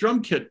Ringo's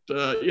drum kit.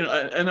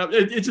 And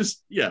it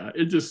just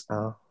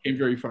came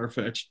very far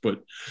fetched,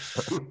 but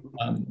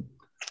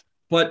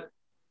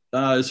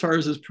as far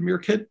as his Premier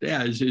kit,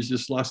 it's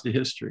just lost to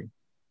history.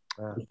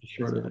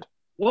 Short of it.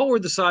 What were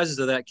the sizes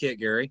of that kit,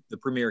 Gary? The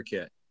Premier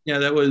kit? Yeah,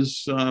 that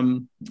was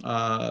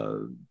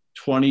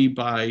 20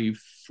 by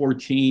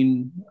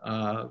 14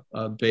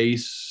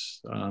 bass,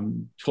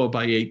 12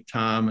 by 8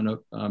 tom, and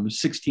a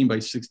 16 by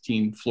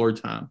 16 floor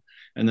tom,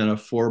 and then a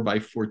 4 by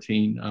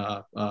 14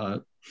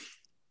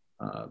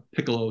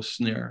 piccolo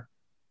snare.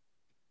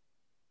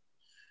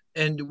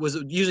 And was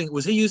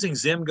he using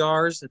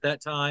Zimgars at that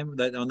time?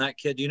 On that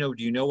kit, do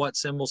you know what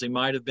cymbals he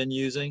might have been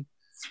using?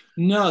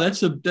 No,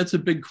 that's a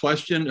big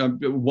question.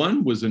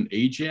 One was an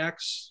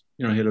Ajax.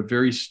 He had a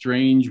very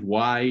strange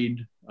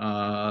wide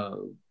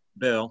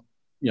bell.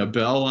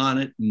 Bell on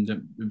it,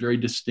 and very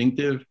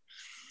distinctive.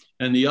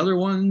 And the other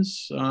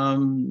ones,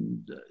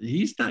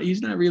 he's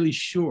not really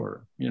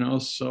sure.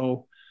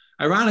 So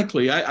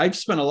ironically, I've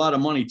spent a lot of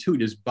money too,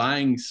 just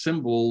buying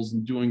cymbals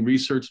and doing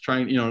research,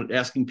 trying,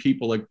 asking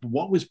people like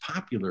what was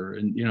popular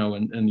in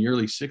the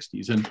early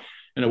 60s. And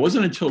it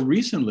wasn't until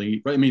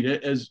recently, right? I mean,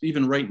 as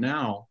even right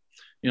now,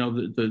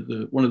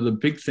 the one of the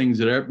big things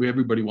that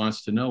everybody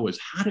wants to know is,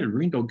 how did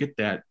Ringo get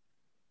that,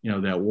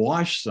 that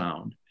wash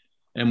sound?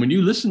 And when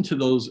you listen to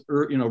those,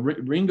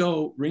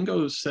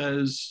 Ringo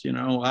says,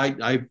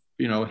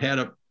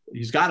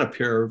 he's got a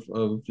pair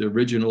of the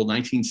original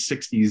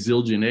 1960s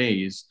Zildjian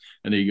A's,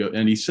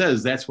 and he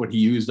says that's what he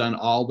used on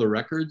all the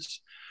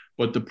records.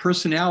 But the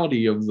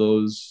personality of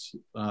those,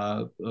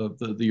 of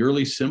the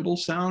early cymbal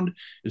sound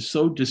is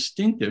so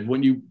distinctive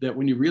when you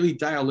really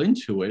dial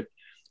into it.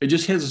 It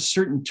just has a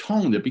certain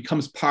tone that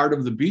becomes part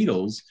of the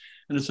Beatles.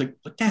 And it's like,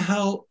 what the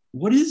hell?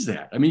 What is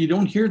that? I mean, you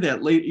don't hear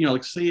that late,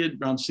 like say it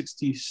around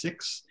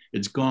 66,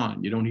 it's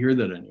gone. You don't hear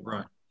that anymore.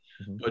 Right.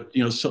 Mm-hmm. But,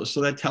 so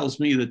that tells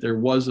me that there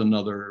was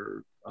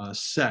another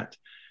set.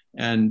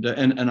 And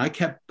I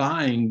kept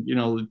buying,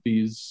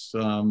 these,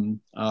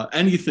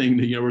 anything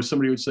that, where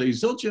somebody would say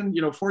Zildjian,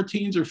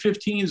 14s or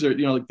 15s, or,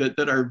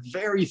 that are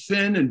very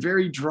thin and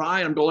very dry.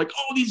 And I'm going like,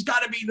 oh, these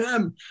got to be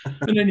them.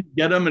 And then you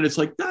get them and it's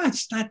like, no,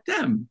 it's not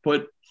them.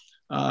 But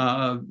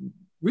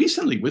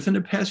recently, within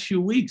the past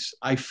few weeks,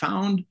 I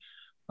found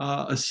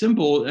a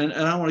cymbal, and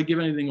I don't want to give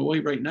anything away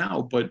right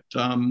now, but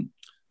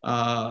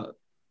I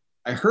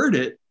heard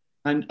it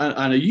on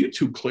a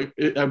YouTube clip.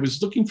 I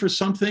was looking for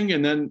something,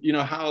 and then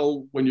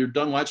how when you're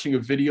done watching a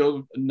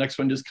video, the next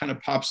one just kind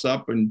of pops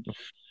up, and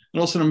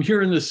all of a sudden I'm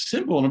hearing this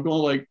cymbal, and I'm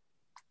going like,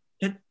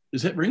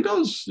 is that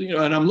Ringo's?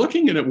 And I'm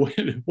looking at it,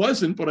 and it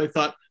wasn't, but I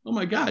thought, oh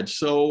my God.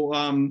 So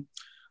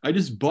I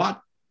just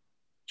bought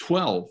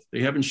 12.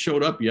 They haven't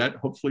showed up yet.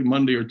 Hopefully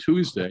Monday or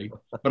Tuesday,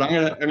 but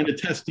I'm gonna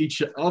test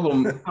each of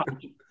them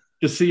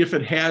to see if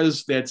it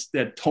has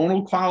that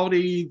tonal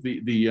quality,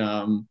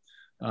 the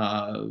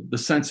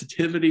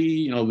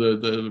sensitivity,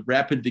 the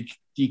rapid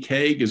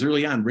decay. Because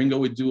early on, Ringo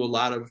would do a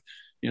lot of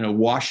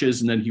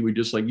washes, and then he would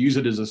just like use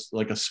it as a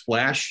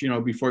splash,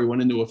 before he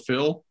went into a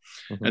fill.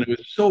 Mm-hmm. And it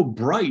was so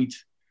bright,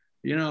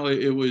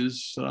 it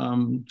was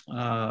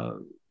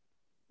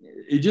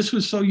it just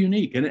was so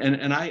unique.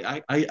 And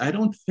I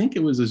don't think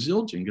it was a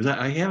Zildjian, because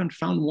I haven't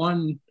found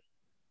one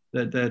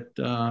that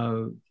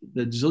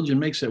Zildjian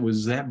makes that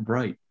was that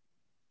bright.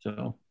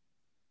 So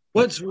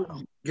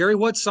Gary,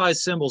 what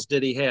size cymbals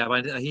did he have?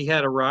 He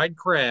had a Ride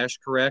Crash,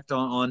 correct,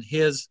 on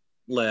his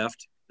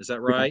left. Is that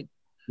right?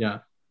 Yeah.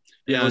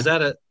 Was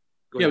that a?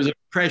 Yeah, it was a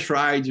Crash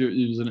Ride.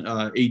 It was an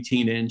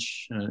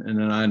 18-inch, and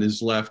then on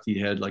his left he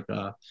had like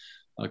a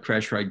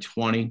Crash Ride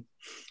 20.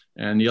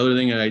 And the other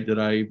thing that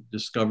I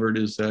discovered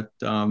is that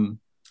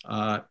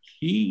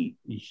he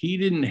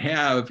didn't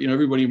have,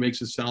 everybody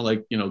makes it sound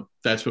like,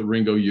 that's what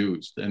Ringo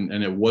used. And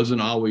it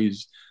wasn't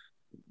always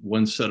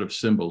one set of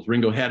cymbals.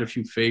 Ringo had a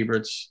few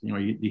favorites.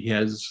 He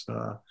has,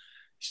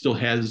 still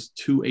has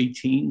two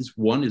 18s.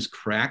 One is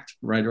cracked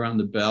right around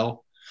the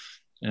bell.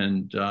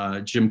 And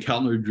Jim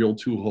Keltner drilled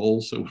 2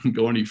 holes, so it wouldn't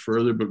go any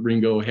further. But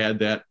Ringo had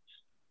that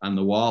on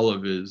the wall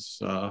of his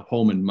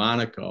home in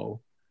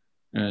Monaco.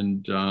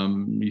 And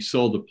he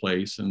sold the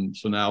place. And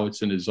so now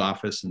it's in his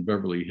office in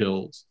Beverly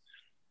Hills.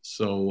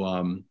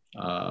 So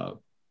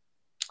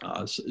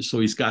so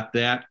he's got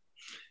that.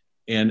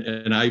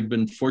 And I've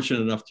been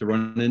fortunate enough to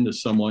run into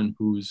someone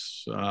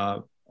who's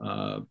got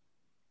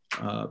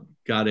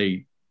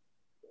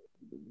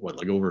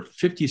over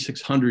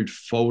 5,600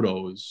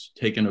 photos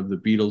taken of the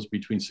Beatles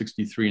between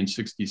 63 and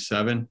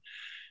 67.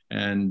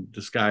 And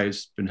this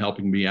guy's been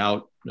helping me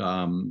out,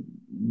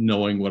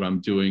 knowing what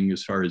I'm doing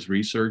as far as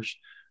research.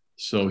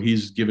 So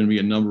he's given me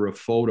a number of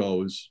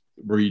photos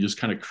where you just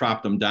kind of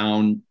crop them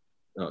down,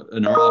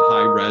 and they're all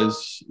high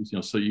res,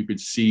 so you could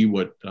see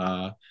what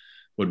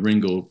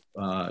Ringo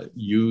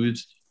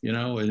used,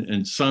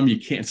 and some you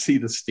can't see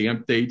the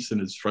stamp dates,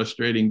 and it's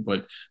frustrating.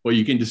 But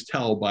you can just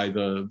tell by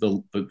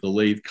the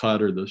lathe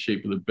cut or the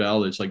shape of the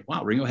bell. It's like,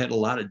 wow, Ringo had a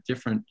lot of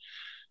different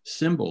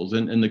symbols.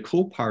 And the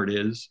cool part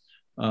is,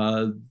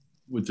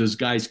 with this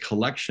guy's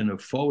collection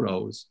of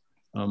photos,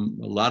 a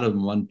lot of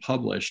them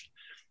unpublished,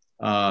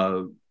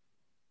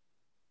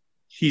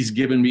 he's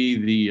given me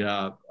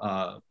the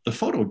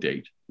photo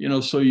date.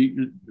 So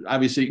you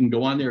obviously can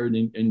go on there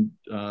and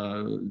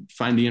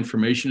find the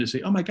information to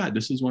say, oh my God,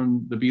 this is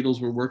when the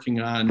Beatles were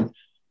working on,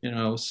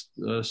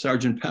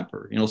 Sgt.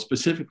 Pepper,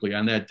 specifically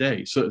on that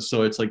day. So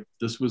it's like,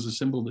 this was a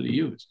symbol that he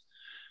used.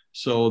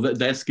 So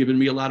that's given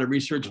me a lot of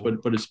research,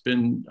 but it's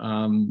been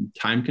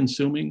time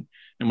consuming.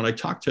 And when I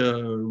talk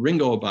to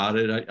Ringo about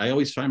it, I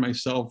always find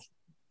myself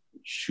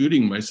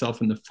shooting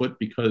myself in the foot,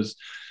 because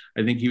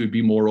I think he would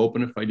be more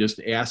open if I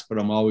just asked, but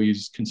I'm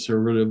always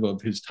conservative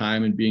of his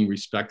time and being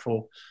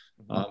respectful.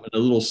 And a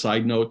little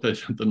side note,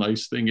 that the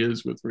nice thing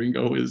is with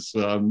Ringo is,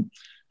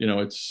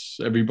 it's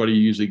everybody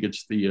usually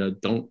gets the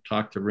don't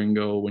talk to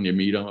Ringo when you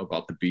meet him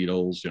about the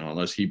Beatles,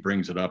 unless he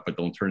brings it up, but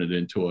don't turn it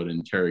into an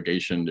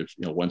interrogation if,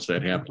 once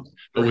that happens.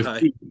 But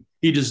with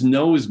he just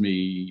knows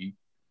me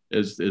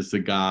as the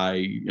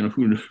guy,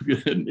 who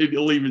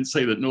he'll even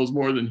say that knows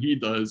more than he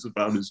does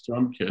about his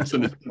drum kits.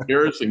 And it's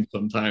embarrassing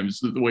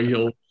sometimes the way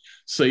he'll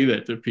say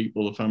that to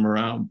people if I'm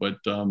around. But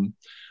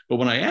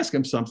when I ask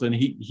him something,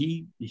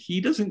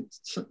 he doesn't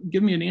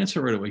give me an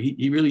answer right away.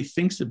 He really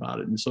thinks about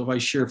it. And so if I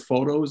share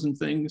photos and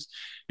things,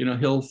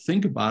 he'll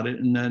think about it,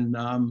 and then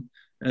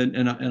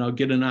and I'll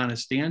get an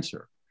honest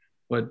answer.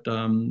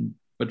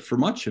 But for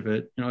much of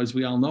it, as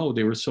we all know,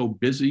 they were so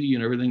busy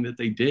and everything that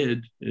they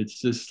did.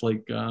 It's just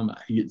like,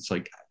 it's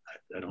like,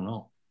 I don't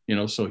know,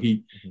 so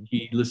he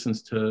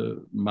listens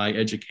to my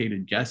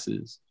educated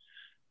guesses,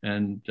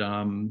 and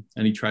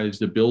he tries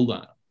to build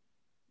on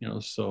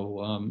them,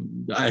 so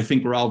I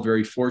think we're all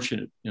very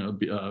fortunate,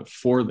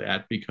 for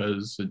that,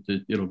 because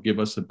it'll give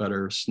us a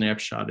better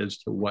snapshot as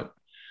to what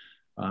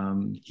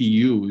he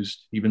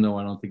used, even though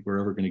I don't think we're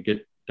ever going to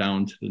get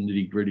down to the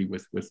nitty gritty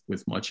with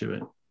much of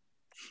it.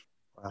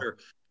 Sure.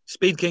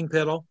 Speed King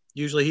pedal.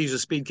 Usually he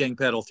uses Speed King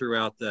pedal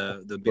throughout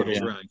the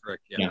Beatles run,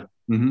 correct? Yeah.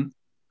 Mm-hmm.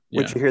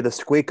 Which you hear the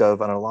squeak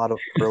of on a lot of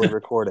early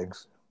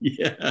recordings.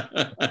 Yeah.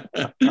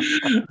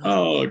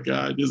 Oh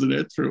God, isn't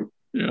that true?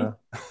 Yeah.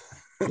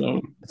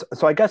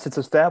 So I guess it's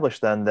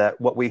established then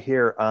that what we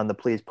hear on the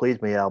Please Please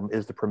Me album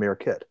is the premiere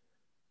kit.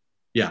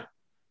 Yeah,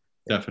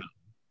 definitely.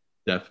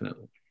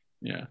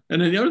 Yeah.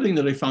 And then the other thing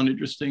that I found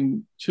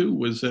interesting too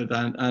was that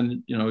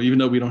on even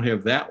though we don't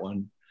have that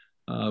one,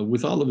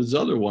 with all of his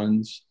other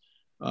ones,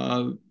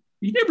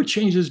 he never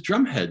changed his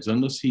drum heads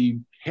unless he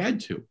had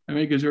to. I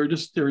mean, because they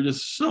were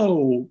just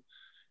so,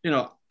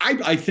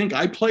 I think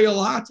I play a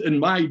lot,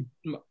 and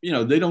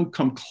they don't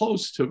come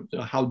close to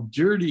how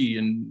dirty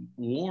and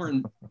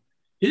worn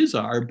his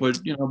are. But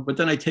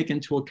then I take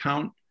into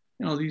account,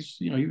 he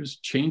was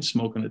chain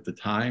smoking at the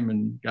time,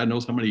 and God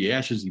knows how many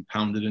ashes he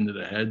pounded into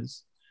the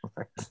heads.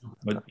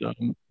 But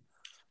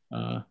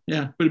but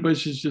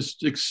it's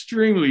just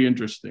extremely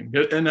interesting,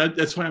 and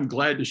that's why I'm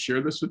glad to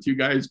share this with you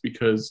guys,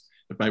 because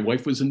if my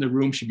wife was in the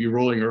room, she'd be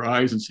rolling her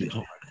eyes and saying,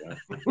 "Oh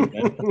my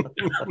God."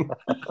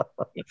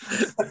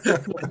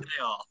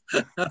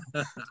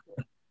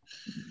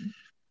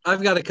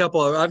 I've got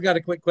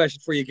a quick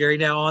question for you, Gary.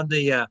 Now, on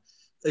the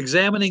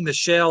examining the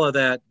shell of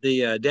the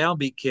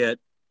downbeat kit.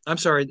 I'm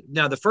sorry.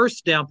 Now, the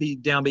first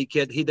downbeat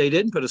kit, they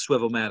didn't put a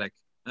Swivel-matic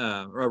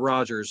or a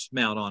Rogers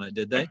mount on it,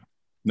 did they?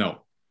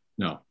 No,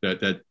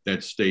 that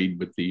stayed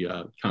with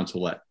the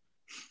consolette.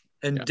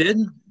 And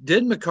didn't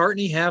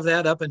McCartney have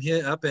that up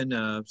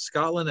in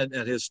Scotland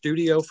at his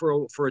studio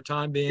for a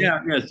time being? Yeah.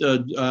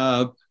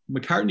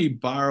 McCartney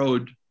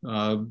borrowed.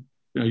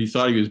 He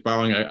thought he was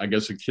borrowing, I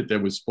guess, a kit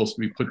that was supposed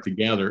to be put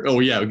together. Oh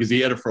yeah, because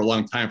he had it for a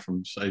long time,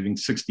 from I think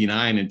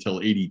 '69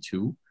 until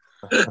 '82.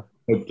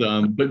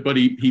 But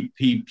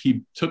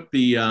he took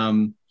the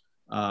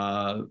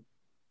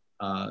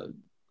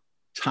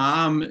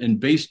tom and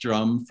bass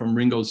drum from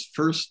Ringo's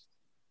first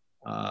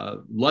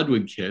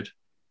Ludwig kit,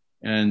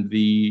 and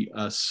the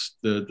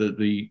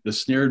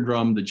snare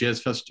drum, the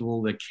Jazz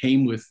Festival that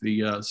came with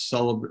the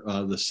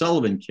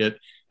Sullivan kit,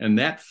 and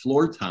that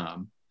floor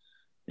tom.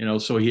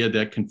 So he had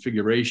that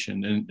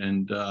configuration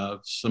and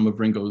some of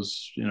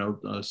Ringo's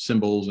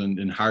cymbals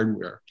and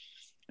hardware,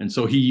 and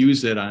so he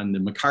used it on the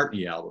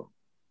McCartney album,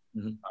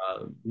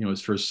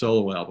 his first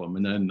solo album,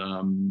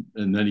 and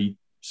then he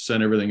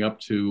sent everything up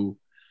to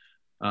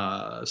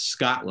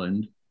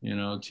Scotland,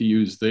 to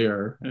use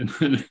there.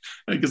 And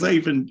because I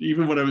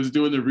even when I was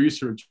doing the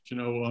research,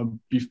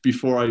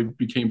 before I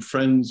became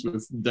friends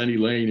with Denny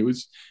Laine, it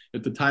was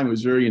at the time it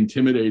was very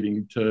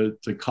intimidating to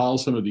call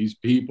some of these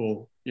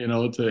people,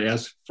 to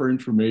ask for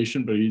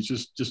information, but he's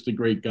just a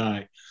great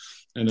guy.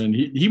 And then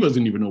he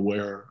wasn't even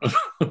aware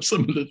of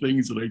some of the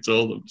things that I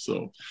told him.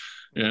 So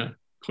yeah,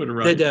 quite a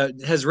ride.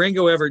 Has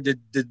Ringo ever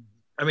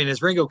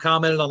has Ringo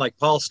commented on like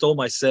Paul stole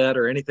my set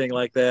or anything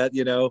like that?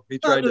 He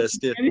tried to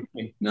steal.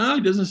 No,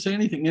 he doesn't say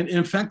anything. And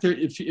in fact,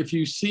 if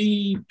you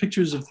see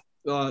pictures of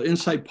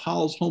inside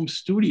Paul's home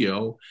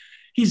studio,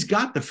 he's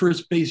got the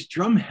first bass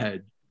drum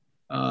head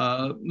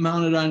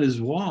mounted on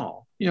his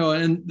wall.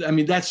 And I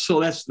mean that's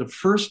the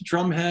first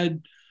drum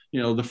head,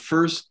 the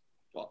first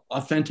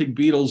authentic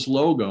Beatles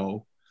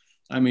logo.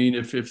 I mean,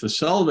 if the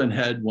Sullivan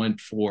head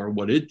went for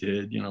what it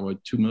did, at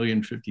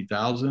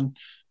 $2,050,000.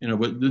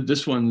 But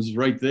this one's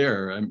right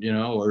there,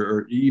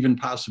 or even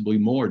possibly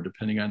more,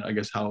 depending on, I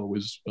guess, how it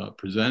was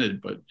presented.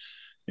 But,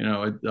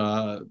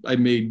 I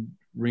made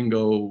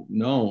Ringo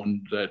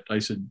known that I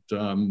said,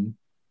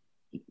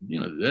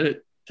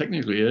 that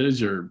technically it is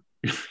your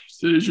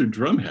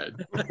drum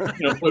head. But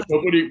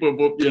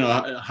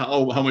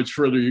how much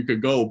further you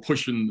could go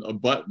pushing a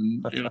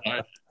button,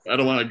 I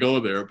don't want to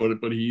go there,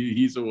 but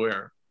he's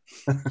aware.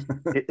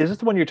 Is this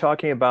the one you're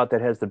talking about that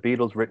has the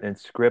Beatles written in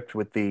script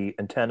with the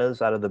antennas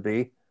out of the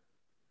B?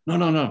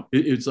 No.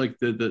 It's like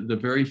the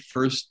very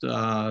first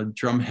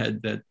drum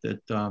head that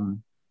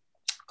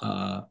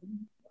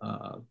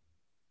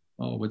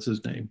what's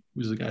his name?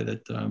 Who's the guy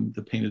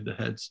that painted the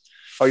heads?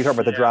 Oh, you're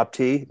talking about the drop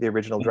T, the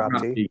original drop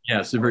T?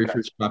 Yes, the very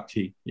first drop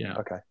T. Yeah.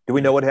 Okay. Do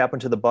we know what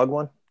happened to the bug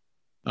one?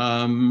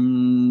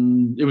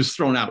 It was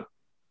thrown out.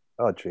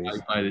 Oh,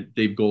 geez. By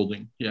Dave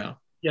Golding. Yeah.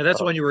 Yeah, that's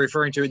the one you were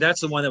referring to. That's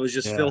the one that was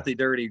just filthy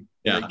dirty,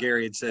 like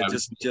Gary had said,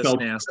 just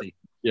nasty.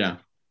 Yeah.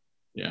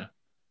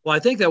 Well, I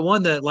think that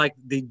one that like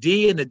the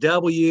D and the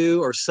W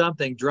or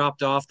something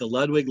dropped off the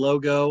Ludwig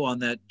logo on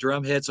that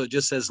drum head, so it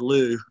just says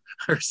Lou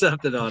or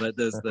something on it.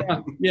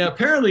 Yeah,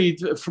 apparently,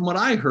 from what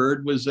I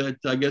heard was that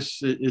I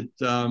guess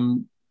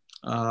when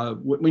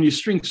you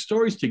string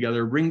stories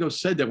together, Ringo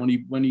said that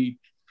when he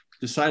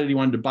decided he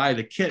wanted to buy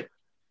the kit,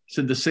 he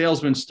said the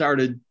salesman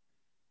started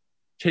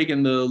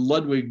taking the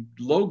Ludwig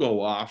logo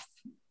off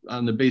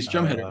on the bass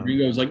drum head.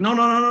 Ringo was like,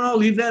 no,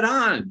 leave that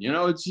on.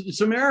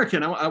 It's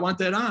American. I want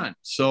that on.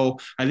 So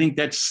I think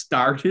that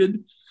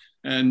started.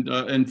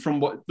 And from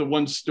what the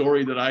one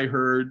story that I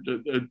heard,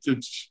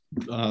 it's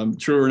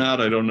true or not,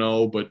 I don't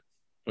know. But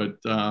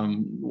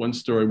one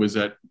story was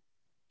that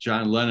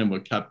John Lennon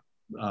would kept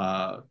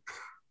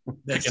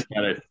picking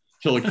at it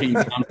till it came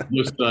down to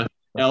just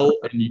L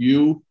and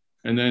U.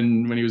 And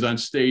then when he was on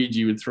stage,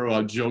 he would throw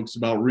out jokes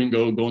about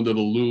Ringo going to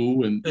the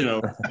loo and,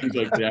 things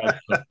like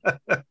that.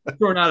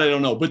 Or not, I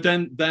don't know. But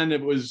then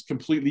it was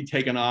completely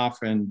taken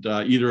off, and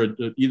either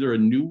a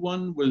new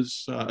one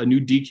was a new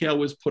decal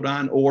was put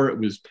on, or it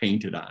was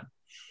painted on.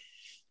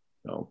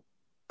 So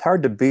it's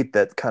hard to beat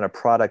that kind of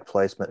product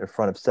placement in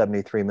front of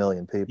 73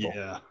 million people.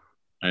 Yeah,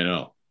 I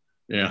know.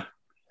 Yeah.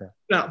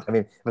 Now, I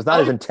mean, it was not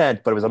his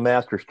intent, but it was a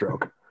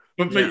masterstroke.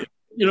 But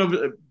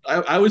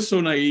I was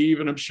so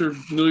naive, and I'm sure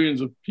millions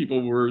of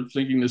people were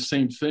thinking the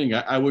same thing.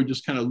 I would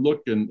just kind of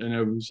look, and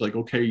I was like,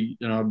 okay,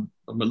 I'm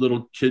a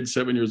little kid,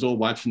 7 years old,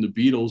 watching the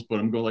Beatles, but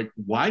I'm going like,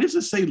 why does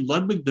it say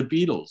Ludwig the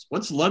Beatles?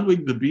 What's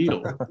Ludwig the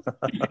Beatles?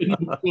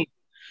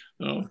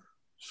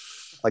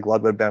 Like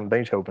Ludwig van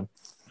Beethoven.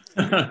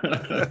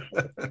 Of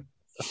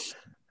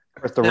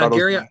course, the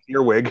Gary,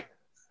 earwig.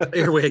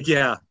 Earwig,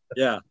 yeah.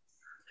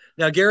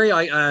 Now, Gary,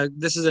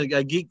 this is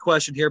a geek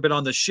question here, but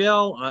on the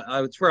shell,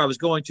 it's where I was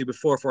going to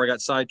before I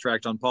got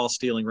sidetracked on Paul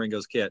stealing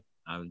Ringo's kit.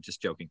 I was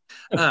just joking.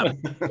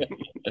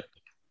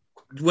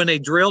 When they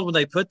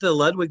put the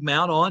Ludwig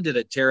mount on, did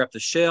it tear up the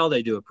shell?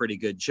 They do a pretty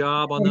good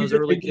job on those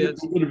early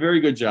kits. They did a very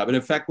good job. And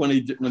in fact, when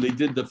they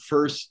did the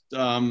first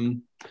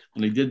on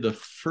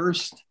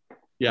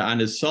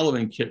his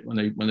Sullivan kit, it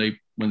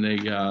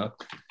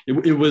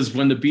was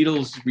when the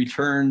Beatles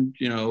returned,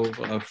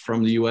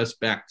 from the U.S.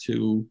 back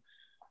to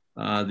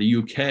the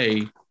UK,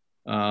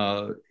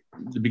 the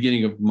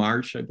beginning of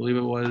March, I believe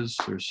it was,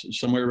 or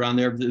somewhere around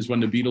there, is when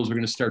the Beatles were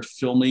going to start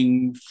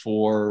filming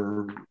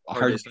for A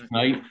Hard Day's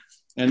Night,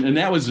 and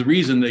that was the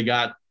reason they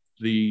got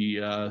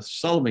the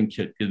Sullivan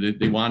kit.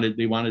 They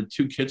wanted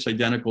two kits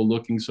identical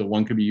looking, so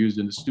one could be used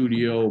in the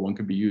studio, one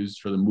could be used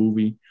for the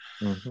movie.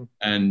 Mm-hmm.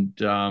 And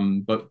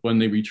but when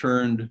they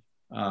returned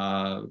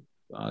to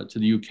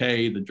the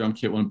UK, the drum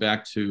kit went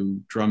back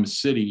to Drum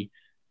City,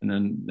 and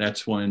then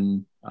that's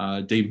when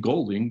Dave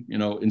Golding,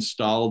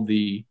 installed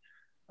the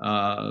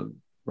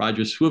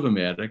Roger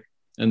Swivomatic.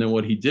 And then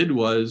what he did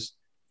was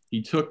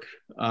he took,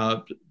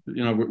 where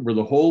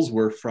the holes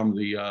were from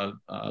the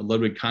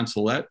Ludwig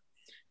Consulette,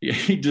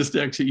 he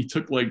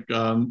took like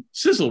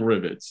sizzle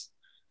rivets,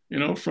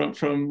 from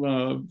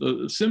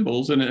the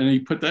cymbals, and he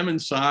put them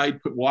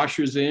inside, put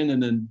washers in,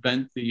 and then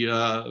bent the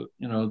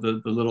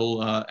the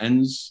little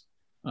ends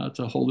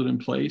to hold it in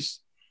place.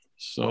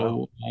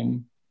 So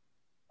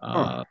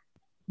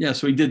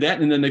so he did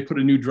that, and then they put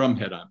a new drum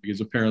head on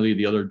because apparently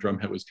the other drum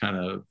head was kind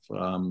of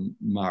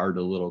marred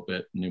a little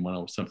bit, and they went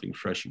out with something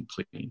fresh and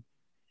clean.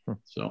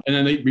 So, and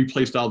then they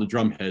replaced all the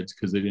drum heads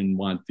because they didn't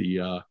want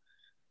the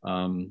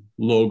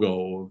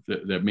logo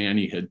that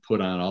Manny had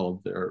put on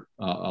all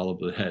of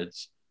the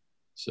heads.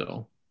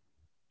 So,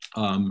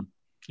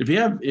 if you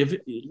have a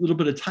little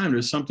bit of time,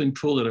 there's something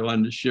cool that I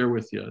wanted to share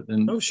with you.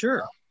 And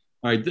sure.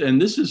 All right,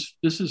 and this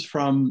is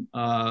from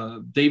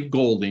Dave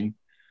Golding,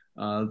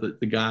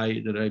 the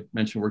guy that I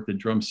mentioned worked at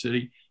Drum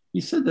City.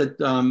 He said that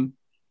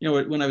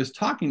when I was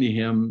talking to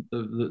him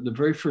the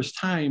very first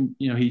time,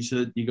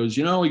 he goes,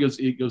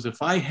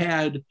 if I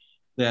had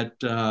that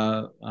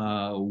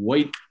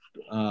white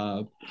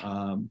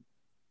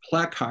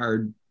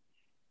placard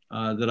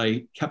that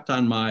I kept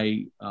on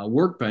my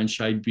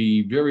workbench, I'd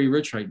be very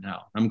rich right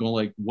now. I'm going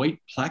like, white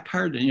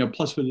placard, and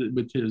plus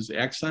with his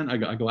accent, I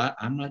go,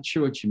 I'm not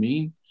sure what you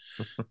mean.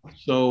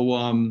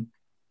 So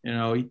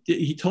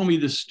he told me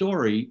this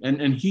story,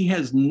 and he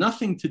has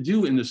nothing to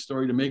do in this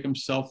story to make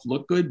himself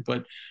look good,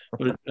 but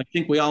I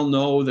think we all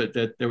know that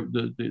the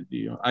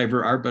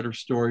Ivar Arbetter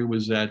story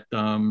was that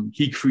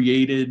he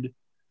created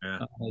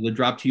the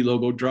Drop T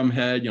logo drum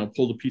head,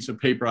 pulled a piece of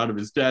paper out of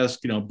his desk,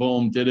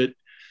 boom, did it.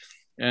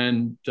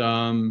 And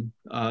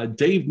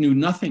Dave knew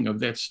nothing of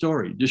that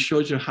story. Just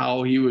shows you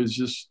how he was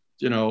just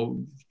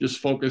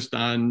focused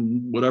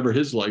on whatever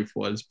his life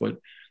was. But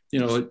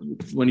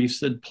when he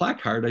said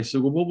placard, I said,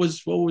 well, what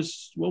was on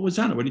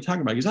it? What are you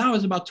talking about? He goes, it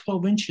was about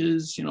 12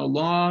 inches,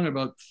 long,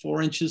 about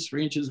 4 inches,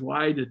 3 inches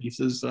wide. And he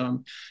says,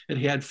 it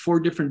had 4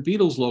 different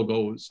Beatles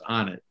logos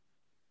on it.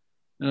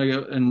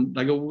 And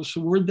I go, well, so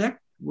where'd that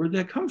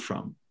come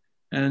from?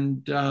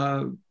 And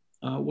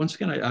once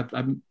again,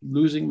 I'm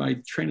losing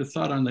my train of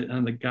thought on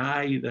the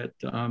guy that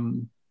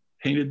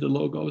painted the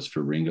logos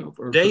for Ringo.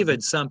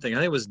 David something. I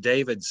think it was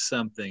David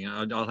something.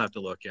 I'll have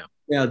to look. Yeah.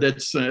 Yeah,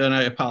 that's, and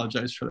I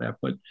apologize for that.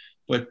 But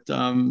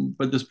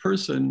this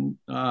person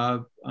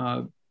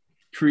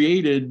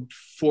created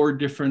 4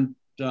 different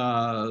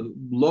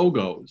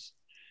logos,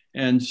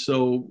 and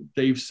so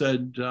Dave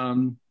said.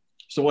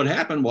 So what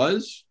happened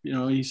was,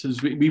 he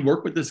says we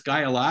work with this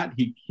guy a lot.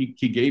 He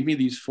gave me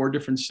these 4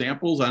 different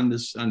samples on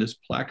this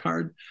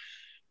placard.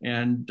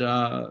 And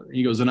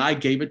he goes, and I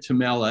gave it to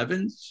Mal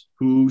Evans,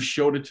 who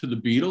showed it to the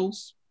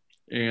Beatles.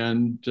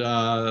 And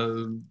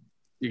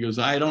he goes,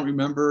 I don't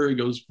remember. He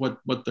goes, what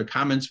the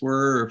comments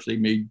were, or if they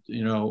made,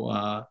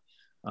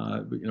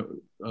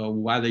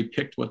 why they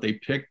picked what they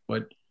picked.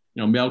 But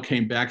Mel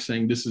came back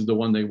saying this is the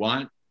one they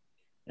want,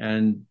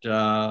 and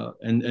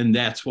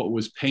that's what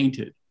was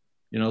painted.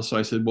 So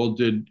I said, well,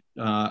 did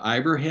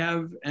Ivar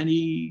have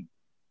any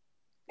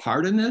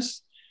part in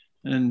this?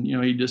 And,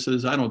 he just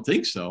says, I don't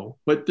think so.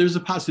 But there's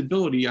a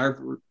possibility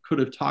Ivar could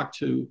have talked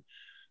to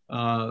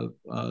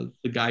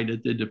the guy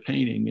that did the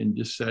painting and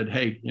just said,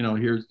 hey,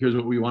 here's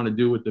what we want to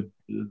do with the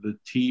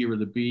T or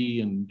the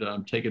B, and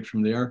take it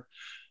from there.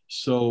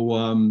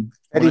 So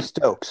Eddie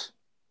Stokes.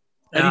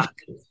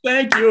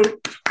 Thank you.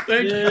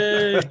 Thank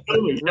you.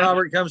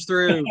 Robert comes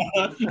through.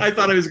 I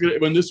thought I was going to,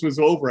 when this was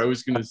over,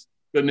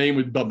 the name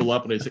would bubble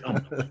up and I'd say, oh.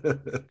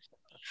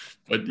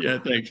 But yeah,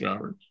 thanks,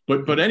 Robert.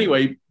 But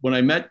anyway, when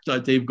I met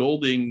Dave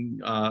Golding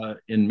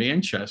in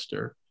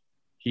Manchester,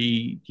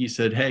 he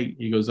said, hey,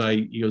 he goes,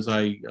 I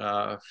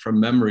from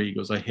memory, he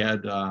goes, I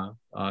had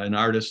an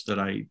artist that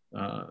I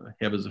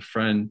have as a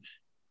friend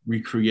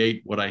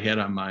recreate what I had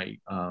on my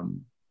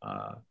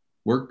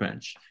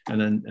workbench,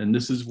 and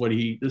this is what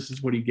he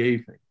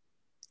gave me.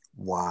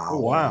 Wow! Oh,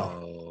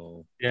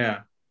 wow! Yeah.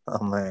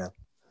 Oh man!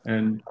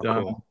 And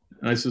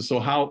and I said, so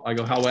how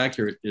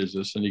accurate is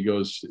this? And he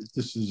goes,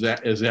 this is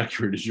as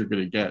accurate as you're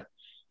going to get,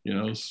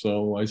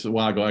 So I said,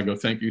 well, I go,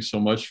 thank you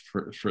so much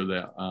for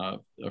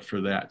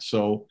that.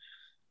 So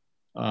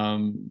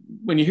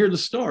when you hear the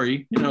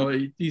story,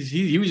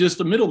 he was just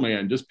a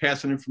middleman, just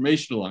passing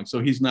information along. So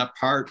he's not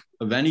part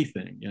of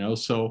anything,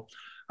 So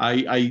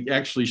I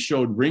actually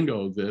showed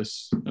Ringo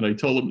this, and I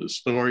told him the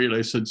story, and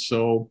I said,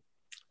 so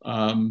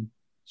I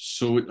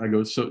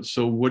go,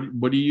 so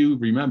what do you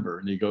remember?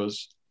 And he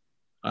goes,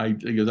 I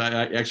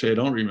actually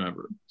don't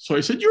remember. So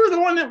I said, you were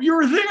the one that you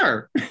were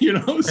there,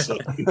 So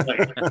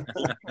like,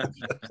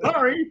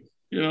 sorry,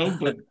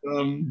 but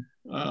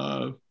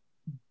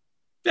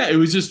yeah, it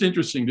was just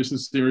interesting. This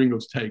is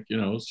Ringo's take,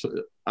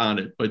 on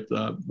it, but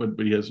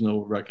he has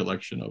no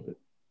recollection of it.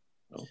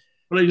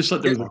 But I just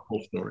thought there was a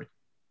cool story.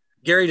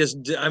 Gary,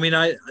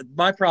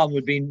 my problem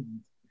would be,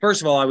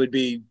 first of all,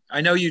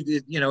 I know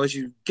you, as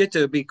you get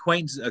to be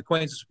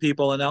acquaintances with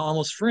people and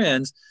almost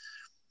friends,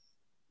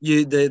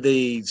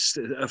 the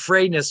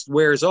afraidness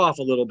wears off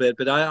a little bit.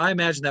 But I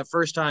imagine that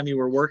first time you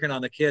were working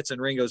on the kits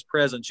and Ringo's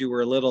presence, you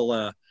were a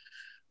little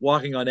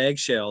walking on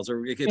eggshells.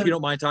 Or if you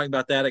don't mind talking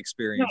about that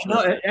experience.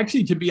 No,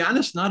 actually, to be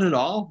honest, not at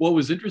all. What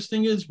was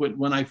interesting is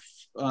when I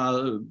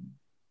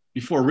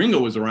before Ringo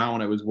was around,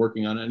 when I was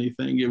working on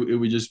anything, it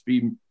would just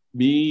be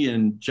me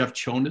and Jeff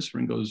Chonis,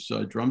 Ringo's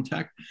drum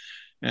tech.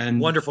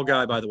 And wonderful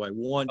guy, by the way.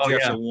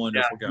 Jeff's a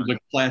wonderful guy. He's a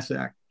class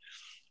act.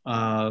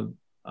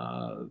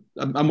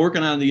 I'm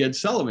working on the Ed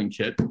Sullivan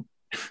kit,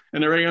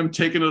 and I'm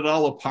taking it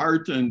all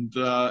apart, and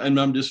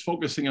I'm just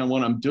focusing on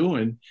what I'm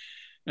doing.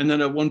 And then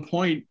at one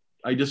point,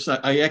 I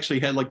actually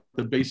had like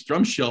the bass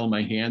drum shell in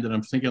my hand, and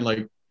I'm thinking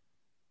like,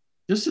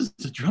 this is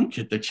the drum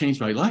kit that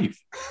changed my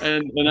life,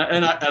 and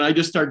I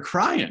just started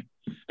crying.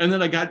 And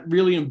then I got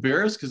really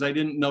embarrassed because I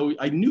didn't know.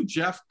 I knew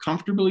Jeff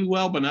comfortably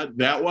well, but not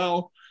that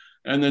well.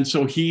 And then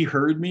so he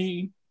heard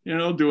me,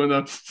 doing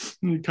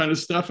the kind of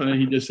stuff, and then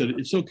he just said,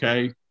 "It's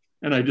okay."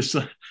 And I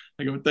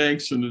go,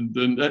 "Thanks." And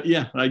then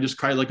I just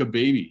cried like a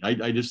baby. I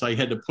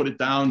had to put it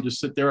down, just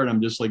sit there, and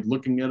I'm just like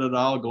looking at it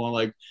all, going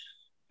like,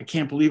 I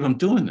can't believe I'm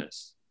doing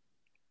this.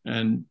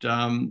 And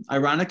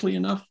ironically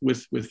enough,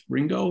 with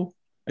Ringo,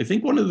 I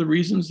think one of the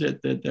reasons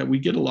that we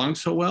get along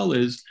so well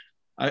is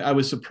I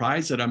was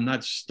surprised that I'm not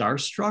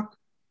starstruck.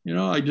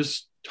 I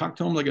just talk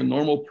to him like a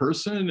normal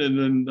person, and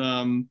then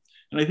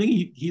and I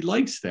think he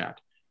likes that.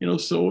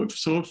 So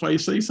if I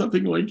say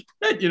something like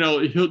that,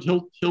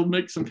 he'll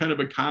make some kind of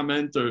a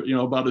comment or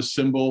about a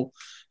symbol,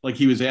 like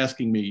he was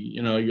asking me.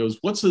 He goes,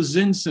 "What's a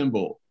Zinn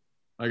symbol?"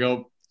 I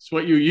go, "It's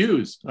what you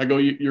use." I go,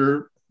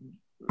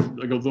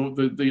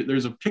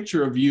 "There's a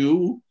picture of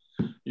you're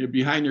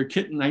behind your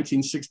kit in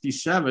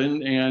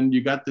 1967, and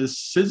you got this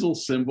sizzle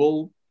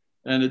symbol,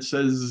 and it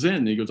says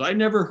Zinn." He goes, "I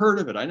never heard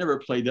of it. I never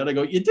played that." I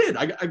go, "You did."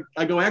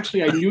 I go,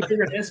 "Actually, I knew you were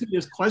going to ask me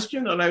this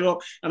question." And I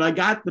go, and I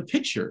got the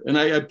picture, and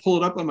I pull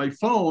it up on my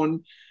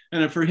phone.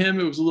 And for him,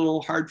 it was a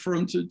little hard for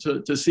him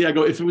to see. I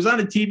go, "If it was on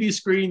a TV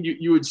screen,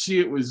 you would see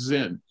it was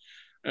Zinn."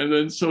 And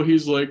then so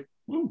he's like,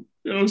 "Oh,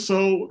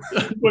 so,"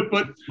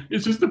 but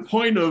it's just the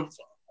point of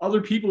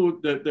other people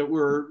that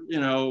were,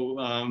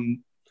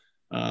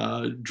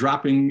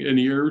 dropping an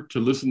ear to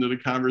listen to the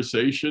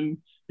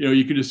conversation.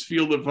 You could just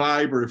feel the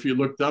vibe, or if you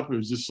looked up, it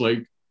was just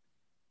like,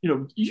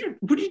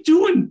 what are you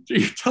doing?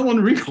 You're telling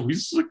Ringo,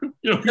 he's like,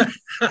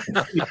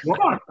 he's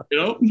wrong,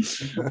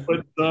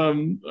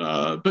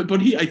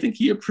 But I think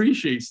he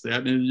appreciates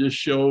that, and it just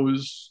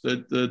shows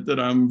that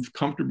I'm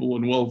comfortable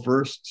and well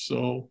versed.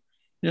 So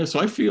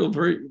I feel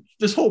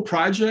this whole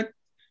project,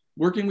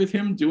 working with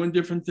him, doing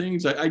different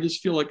things, I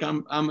just feel like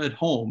I'm at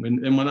home,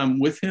 and when I'm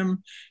with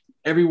him,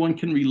 everyone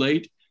can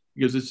relate.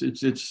 Because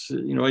it's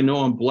I know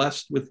I'm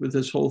blessed with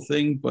this whole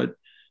thing, but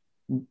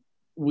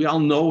we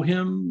all know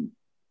him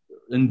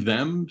and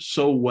them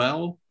so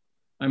well.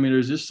 I mean,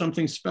 there's just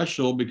something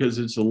special because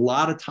it's a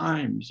lot of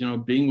times,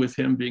 being with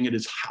him, being at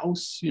his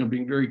house,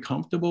 being very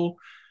comfortable.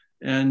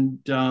 And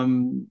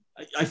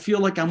I feel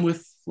like I'm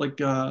with like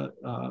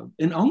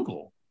an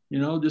uncle,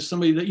 just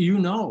somebody that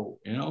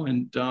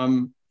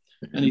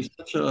and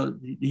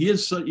he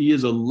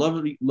is a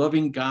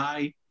loving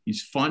guy.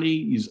 He's funny.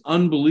 He's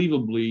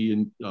unbelievably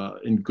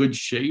in good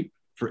shape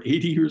for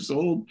 80 years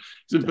old.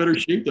 He's in better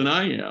shape than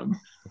I am.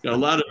 Got a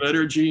lot of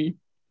energy,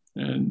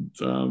 and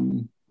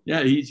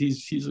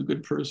he's a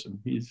good person.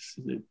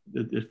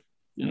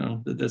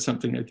 That's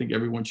something I think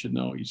everyone should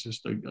know. He's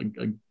just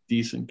a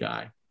decent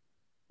guy,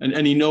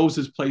 and he knows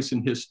his place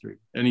in history,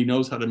 and he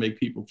knows how to make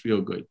people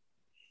feel good.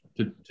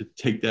 To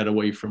take that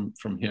away from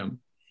him.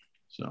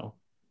 So,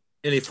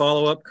 any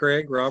follow-up,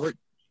 Craig, Robert?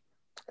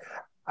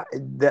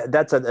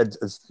 That's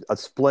a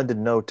splendid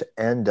note to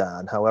end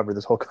on. However,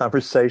 this whole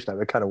conversation, I've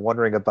been kind of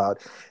wondering about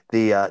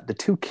the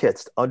two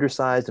kits,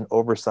 undersized and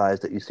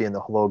oversized, that you see in the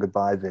Hello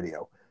Goodbye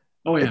video.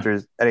 Oh yeah. If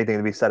there's anything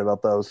to be said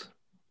about those.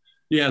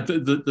 Yeah,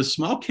 the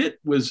small kit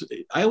was.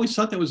 I always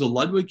thought that was a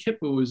Ludwig kit,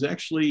 but it was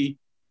actually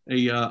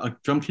a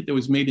drum kit that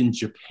was made in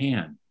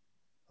Japan.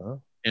 Huh?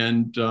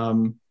 And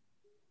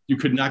you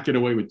could not get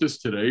away with this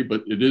today,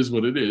 but it is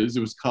what it is. It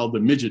was called the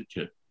midget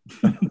kit.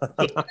 And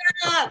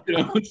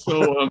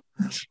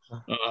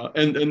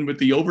with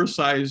the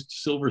oversized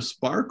silver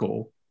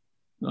sparkle,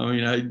 I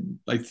mean,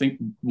 I think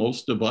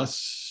most of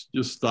us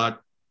just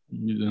thought,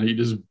 he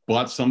just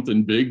bought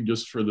something big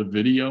just for the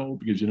video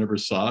because you never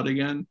saw it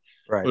again.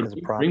 Right. But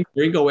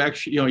Ringo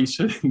actually, he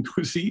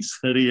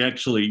said he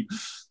actually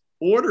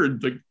ordered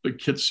the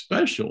kit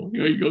special.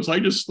 He goes, I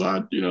just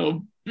thought,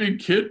 big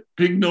kit,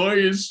 big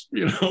noise,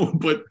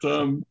 but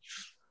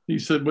he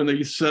said when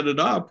they set it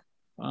up,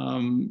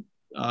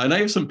 and I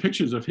have some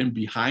pictures of him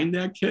behind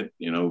that kit,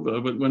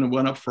 but when it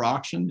went up for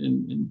auction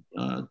in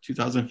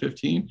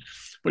 2015,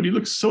 but he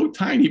looks so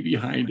tiny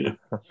behind it.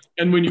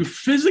 And when you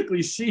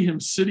physically see him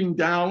sitting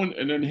down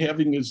and then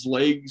having his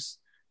legs,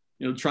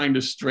 trying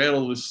to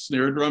straddle the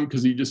snare drum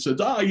because he just said,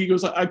 he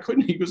goes, I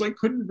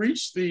couldn't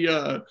reach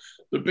the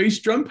bass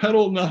drum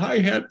pedal and the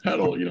hi-hat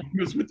pedal. He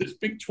was with this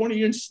big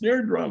 20-inch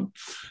snare drum,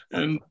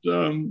 and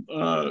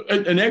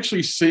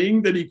actually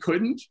seeing that he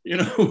couldn't,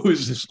 it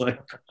was just like,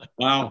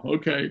 wow,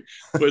 okay,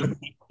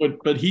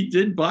 but he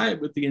did buy it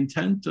with the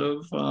intent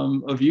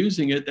of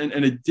using it,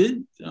 and it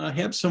did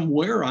have some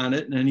wear on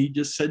it, and he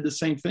just said the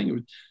same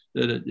thing,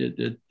 that it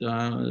had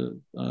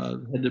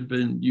to have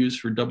been used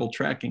for double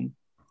tracking.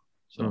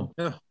 So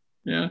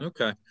yeah.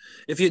 Okay.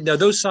 If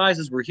those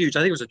sizes were huge. I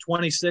think it was a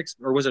 26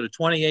 or was it a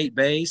 28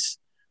 bass?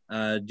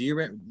 Do you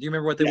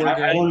remember what they were?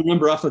 I don't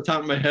remember off the top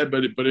of my head,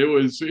 but it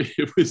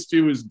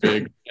was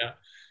big.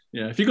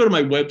 Yeah. If you go to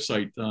my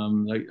website,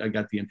 I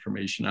got the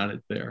information on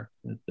it there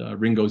at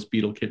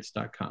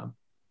ringosbeatlekits.com.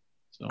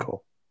 So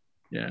cool.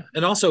 Yeah.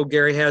 And also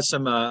Gary has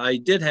some, I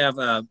did have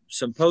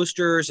some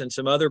posters and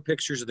some other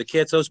pictures of the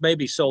kits. Those may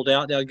be sold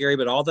out now, Gary,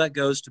 but all that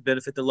goes to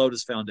benefit the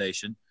Lotus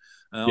Foundation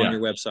on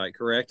your website,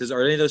 correct?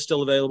 Are any of those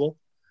still available?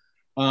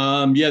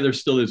 Yeah, there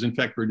still is. In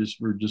fact, we're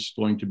just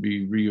going to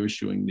be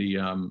reissuing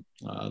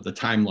the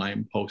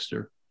timeline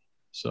poster.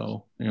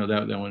 So,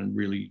 that one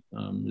really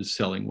is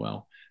selling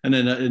well. And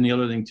then and the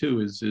other thing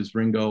too is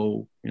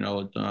Ringo,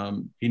 I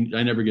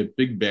never get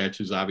big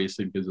batches,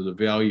 obviously, because of the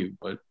value,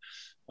 but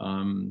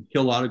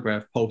he'll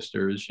autograph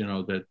posters,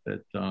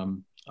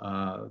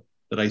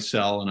 that I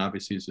sell, and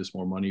obviously it's just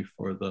more money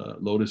for the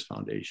Lotus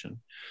Foundation.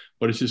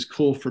 But it's just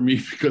cool for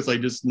me because I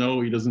just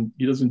know he doesn't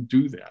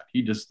do that.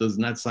 He just does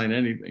not sign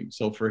anything.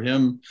 So for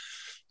him,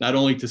 not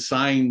only to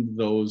sign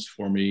those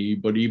for me,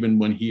 but even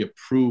when he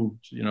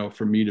approved,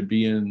 for me to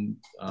be in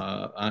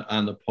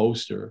on the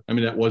poster. I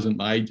mean, that wasn't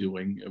my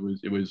doing. It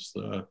was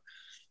the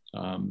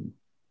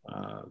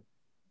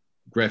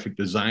graphic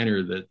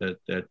designer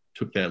that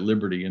took that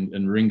liberty.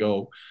 And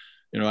Ringo,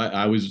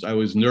 I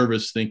was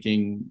nervous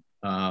thinking,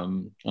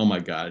 oh my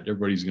God,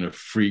 everybody's going to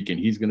freak, and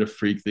he's going to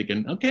freak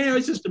thinking, okay,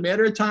 it's just a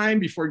matter of time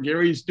before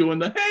Gary's doing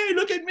the, hey,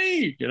 look at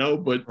me,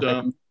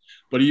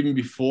 but even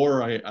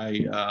before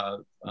I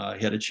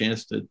had a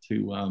chance to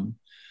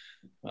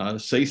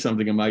say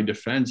something in my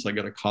defense, I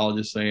got a call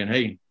just saying,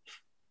 hey,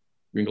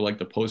 Ringo liked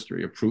the poster,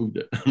 he approved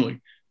it. I'm like,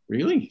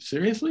 really?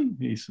 Seriously?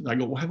 I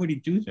go, why would he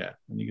do that?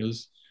 And he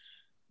goes,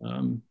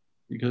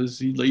 because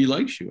he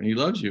likes you and he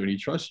loves you and he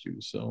trusts you.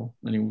 So,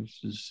 and it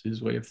was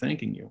his way of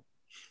thanking you.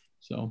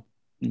 So,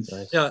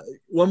 nice.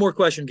 One more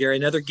question, Gary.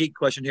 Another geek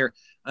question here.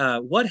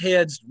 What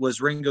heads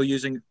was Ringo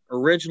using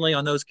originally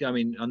on those?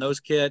 On those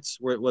kits.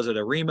 Was it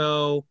a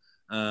Remo?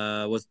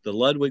 Was the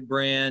Ludwig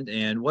brand?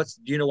 And do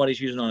you know what he's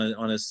using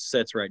on his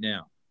sets right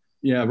now?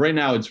 Yeah, right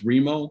now it's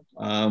Remo.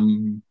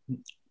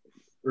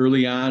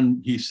 Early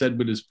on, he said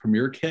with his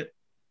Premier kit,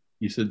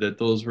 he said that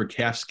those were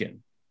calfskin,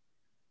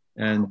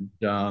 and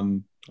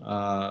the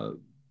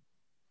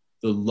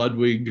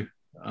Ludwig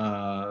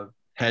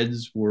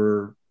heads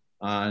were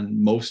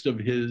on most of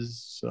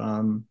his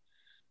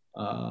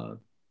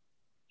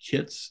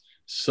kits.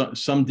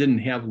 Some didn't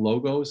have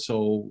logos,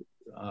 so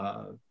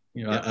I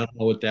don't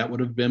know what that would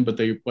have been, but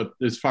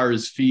as far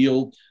as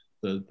feel,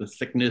 the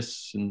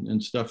thickness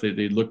and stuff,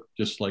 they look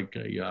just like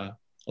a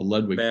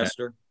Ludwig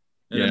Ambassador.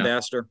 An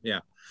Ambassador,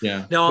 yeah.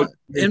 Now,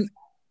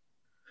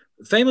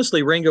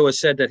 famously, Ringo has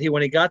said that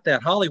when he got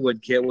that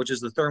Hollywood kit, which is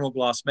the thermal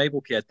gloss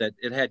maple kit, that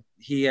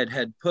he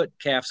had put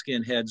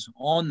calfskin heads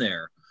on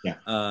there.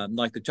 Yeah.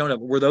 Like the tone up.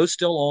 Were those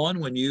still on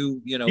when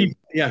he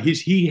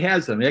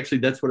has them. Actually,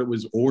 that's what it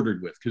was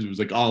ordered with, because it was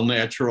like all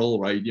natural,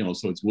 right?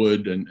 So it's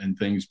wood and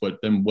things. But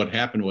then what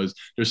happened was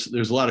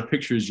there's a lot of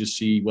pictures you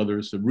see, whether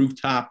it's the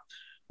rooftop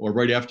or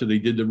right after they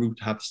did the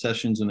rooftop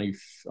sessions and they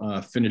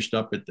finished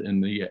up in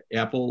the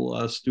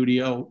Apple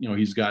studio.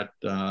 He's got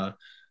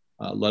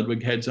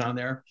Ludwig heads on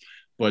there,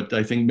 but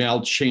I think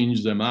Mal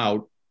changed them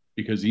out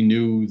because he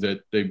knew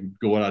that they would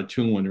go out of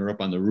tune when they're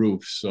up on the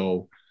roof.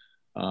 So.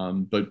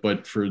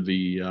 But for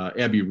the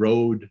Abbey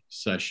Road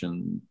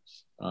sessions,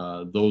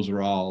 those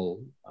are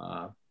all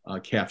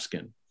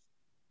calfskin,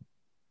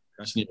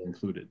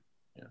 included.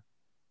 Yeah.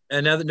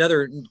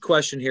 Another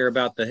question here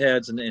about the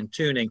heads and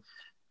tuning.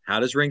 How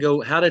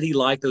did he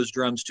like those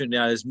drums tuned?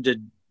 Now, the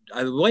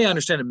way I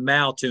understand it,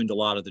 Mal tuned a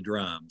lot of the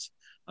drums.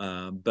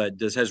 But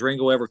has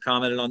Ringo ever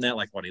commented on that?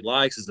 Like what he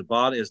likes? Is the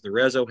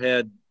Rezo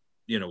head,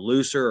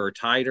 looser or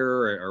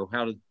tighter, or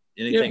how did?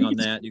 Anything on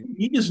that?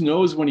 He just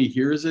knows when he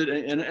hears it,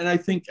 and I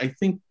think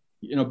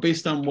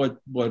based on what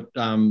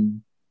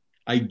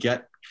I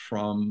get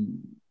from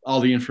all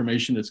the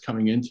information that's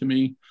coming into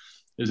me,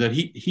 is that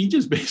he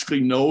just basically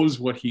knows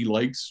what he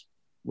likes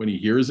when he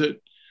hears it.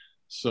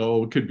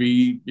 So it could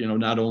be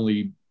not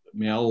only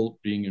Mal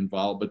being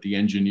involved, but the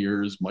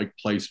engineers, mic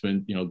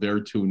placement,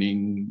 their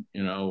tuning,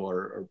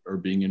 or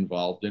being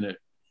involved in it,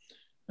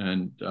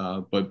 and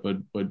but.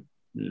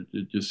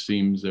 It just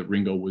seems that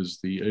Ringo was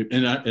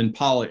and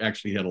Paul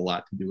actually had a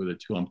lot to do with it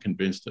too. I'm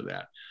convinced of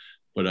that.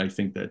 But I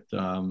think that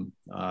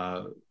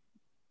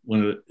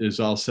when it is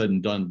all said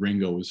and done,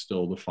 Ringo is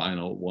still the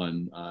final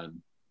one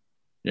on.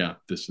 Yeah,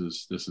 this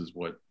is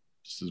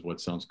what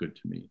sounds good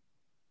to me.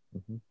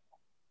 Mm-hmm.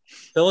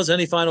 Fellas,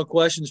 any final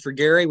questions for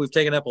Gary? We've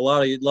taken up a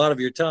lot of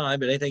your time,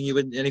 but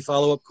any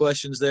follow-up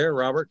questions there,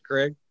 Robert,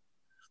 Craig?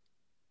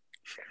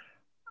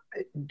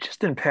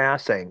 Just in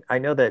passing, I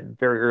know that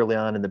very early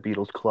on in the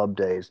Beatles club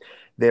days,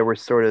 they were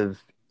sort of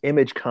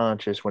image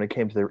conscious when it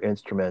came to their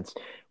instruments,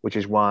 which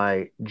is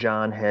why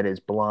John had his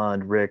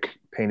blonde Rick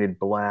painted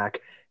black.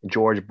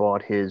 George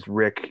bought his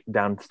Rick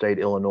downstate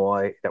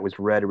Illinois that was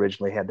red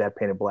originally, had that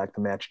painted black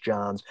to match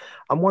John's.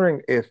 I'm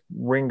wondering if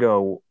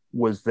Ringo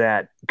was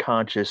that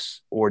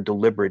conscious or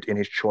deliberate in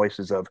his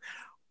choices of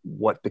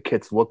what the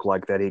kits look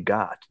like that he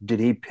got. Did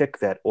he pick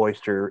that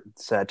oyster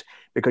set?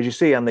 Because you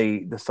see on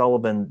the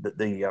Sullivan,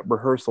 the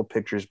rehearsal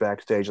pictures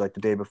backstage, like the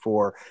day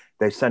before,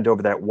 they sent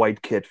over that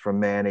white kit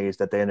from Manny's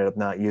that they ended up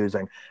not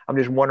using. I'm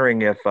just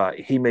wondering if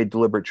he made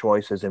deliberate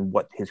choices in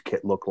what his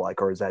kit looked like,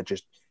 or is that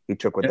just he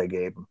took what they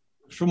gave him?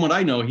 From what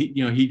I know,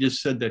 he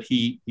just said that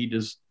he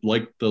just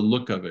liked the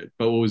look of it.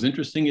 But what was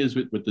interesting is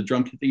with the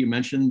drum kit that you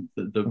mentioned,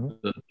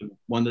 the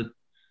one that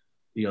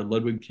the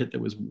Ludwig kit that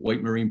was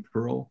white marine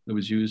pearl that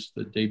was used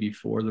the day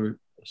before the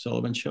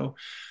Sullivan show.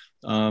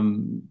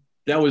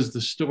 That was the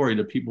story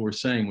that people were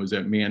saying, was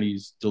that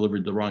Manny's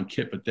delivered the wrong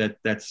kit, but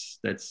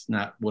that's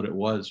not what it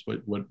was.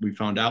 What we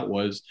found out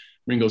was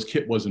Ringo's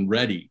kit wasn't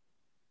ready.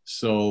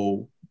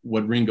 So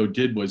what Ringo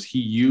did was he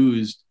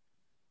used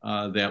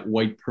that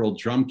white pearl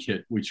drum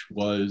kit, which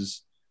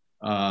was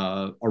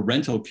a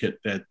rental kit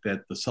that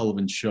the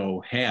Sullivan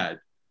show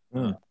had.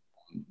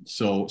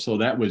 So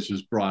that was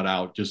just brought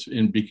out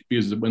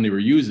because when they were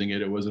using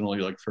it, it wasn't only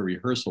like for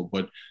rehearsal,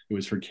 but it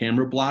was for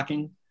camera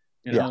blocking,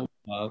 so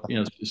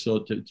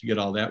to get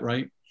all that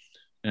right.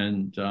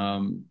 And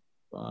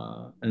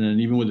then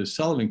even with the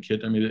Sullivan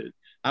kit, I mean,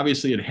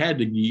 obviously it had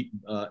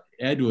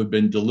to have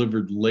been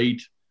delivered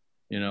late,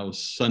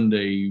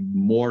 Sunday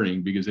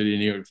morning, because they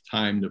didn't have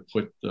time to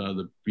put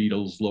the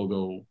Beatles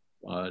logo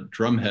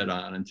drum head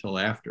on until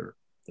after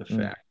the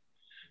fact.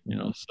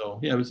 So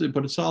yeah,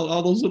 but it's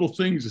all those little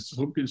things.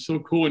 It's so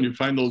cool when you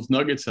find those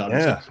nuggets out.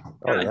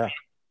 Yeah.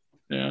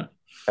 Yeah.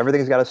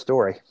 Everything's got a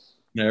story.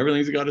 Yeah,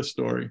 everything's got a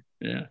story.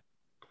 Yeah.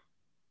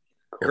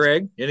 Cool.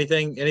 Craig,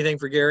 anything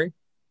for Gary?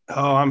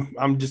 Oh,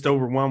 I'm just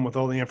overwhelmed with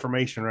all the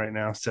information right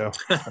now. So,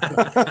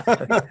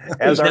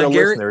 as are the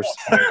listeners.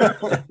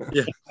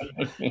 Yeah.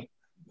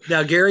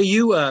 Now, Gary,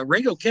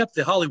 Ringo kept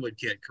the Hollywood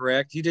kit,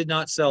 correct? You did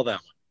not sell that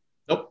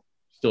one. Nope,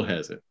 still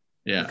has it.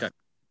 Yeah. Okay.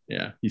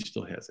 Yeah, he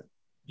still has it.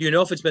 Do you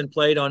know if it's been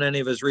played on any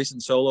of his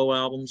recent solo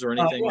albums or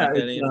anything like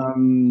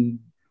that?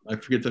 I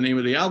forget the name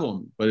of the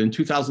album, but in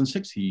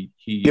 2006 he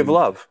Give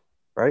Love,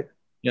 right?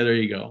 Yeah, there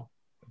you go.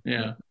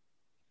 Yeah,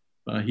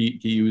 he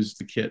used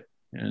the kit,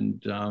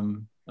 and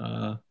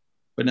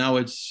but now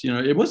it's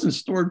it wasn't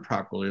stored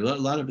properly. A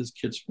lot of his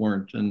kits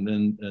weren't, and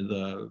then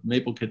the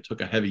Maple kit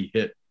took a heavy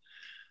hit,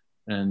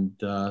 and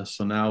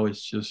so now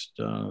it's just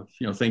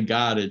thank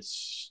God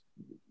it's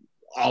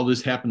all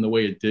this happened the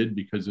way it did,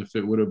 because if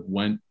it would have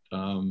went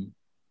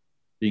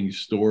being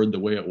stored the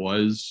way it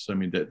was, I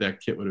mean,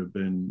 that kit would have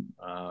been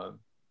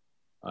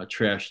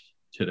trashed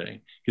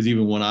today. Because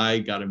even when I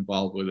got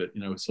involved with it,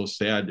 it was so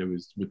sad. It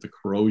was with the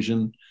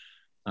corrosion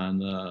on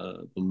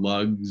the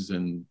lugs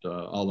and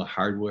all the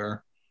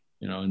hardware,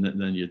 and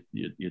then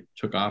you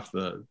took off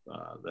the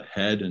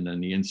head, and then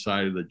the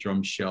inside of the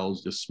drum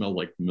shells just smelled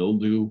like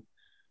mildew.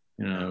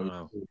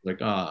 Wow.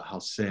 Like, how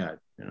sad,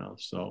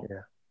 so.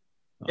 Yeah.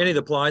 Any of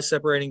the plies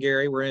separating,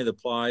 Gary? Were any of the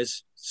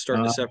plies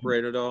starting to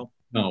separate at all?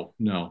 No.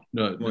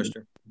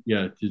 Moisture.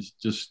 Yeah,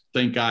 just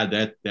thank God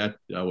that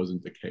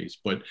wasn't the case.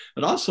 But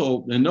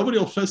also, and nobody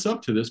will fess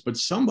up to this, but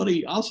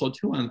somebody also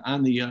too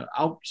on the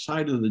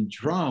outside of the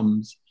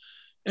drums,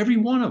 every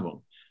one of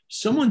them,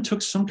 someone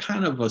took some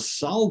kind of a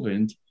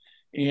solvent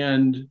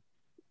and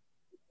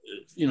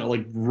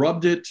like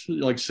rubbed it,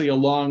 like say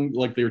along,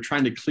 like they were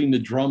trying to clean the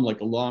drum, like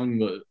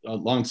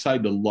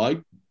alongside the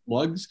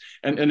lugs,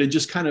 and it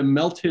just kind of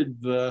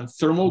melted the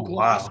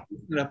thermoglass. Wow.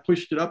 And I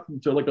pushed it up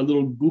into like a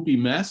little goopy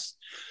mess.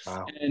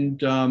 Wow.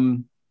 And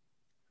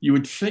you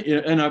would think,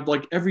 and I've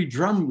like every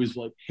drum was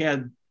like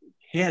had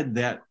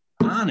that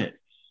on it,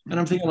 and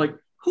I'm thinking like,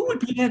 who would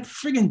be that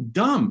friggin'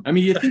 dumb? I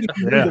mean, you think if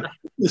you made a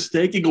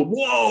mistake, you go,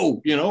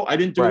 whoa, I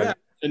didn't do that.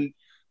 And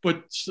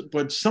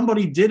but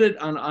somebody did it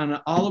on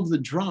all of the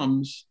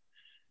drums,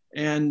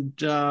 and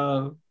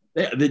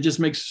that just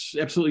makes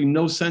absolutely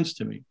no sense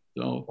to me.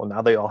 So, well,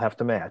 now they all have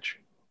to match.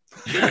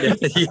 Yes,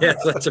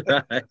 that's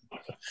right.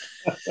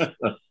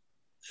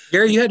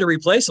 Gary, you had to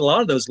replace a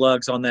lot of those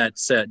lugs on that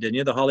set, didn't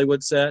you? The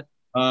Hollywood set?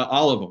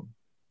 All of them.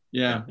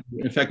 Yeah.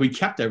 In fact, we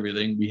kept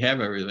everything. We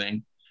have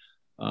everything.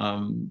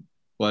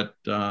 But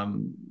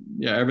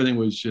everything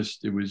was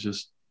just,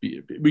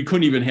 we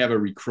couldn't even have it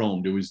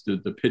re-chromed. It was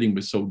the pitting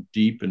was so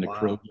deep and the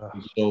corrosion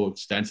was so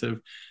extensive,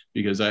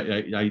 because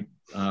I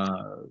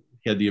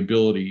had the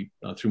ability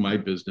through my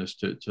business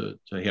to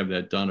have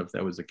that done if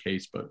that was the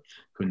case, but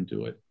couldn't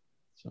do it.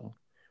 So,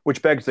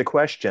 which begs the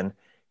question: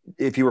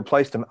 if you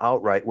replaced them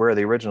outright, where are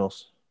the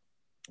originals?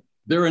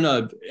 They're in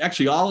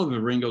actually all of the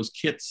Ringo's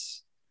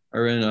kits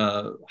are in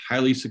a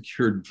highly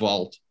secured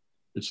vault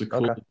It's the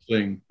coolest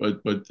thing.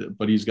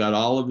 But he's got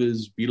all of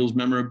his Beatles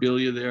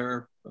memorabilia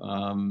there,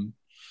 a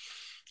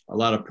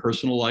lot of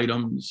personal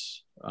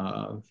items,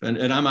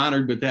 and I'm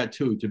honored with that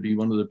too, to be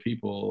one of the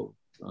people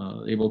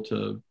able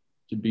to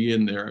be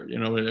in there,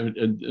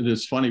 and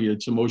it's funny,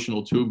 it's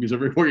emotional too, because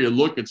everywhere you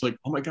look, it's like,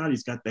 oh my God,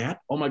 he's got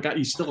that. Oh my God,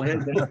 he still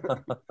has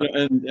that.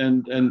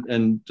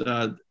 and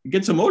it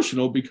gets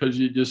emotional because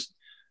you just,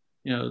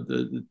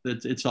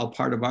 it's all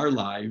part of our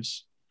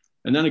lives.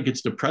 And then it gets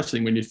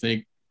depressing when you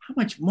think, how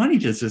much money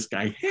does this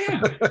guy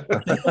have?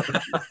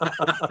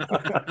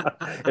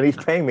 And he's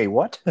paying me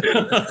what?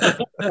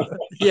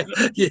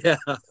 Yeah.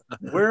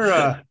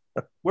 Where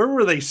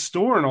were they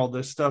storing all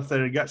this stuff that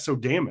it got so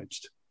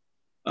damaged?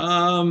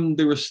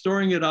 They were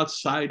storing it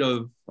outside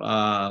of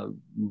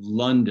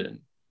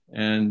London,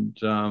 and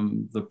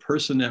the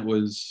person that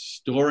was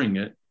storing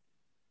it,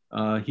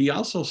 he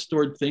also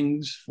stored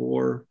things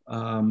for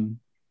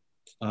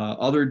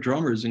other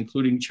drummers,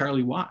 including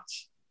Charlie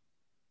Watts,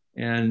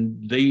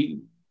 and they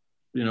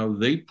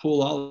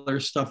pull all their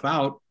stuff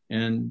out.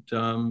 And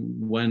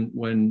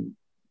when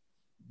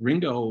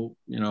Ringo,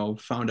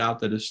 found out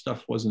that his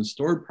stuff wasn't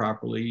stored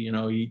properly,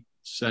 he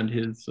sent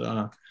his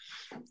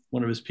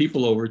one of his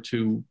people over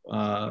to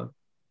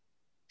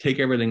take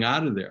everything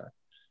out of there.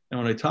 And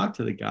when I talked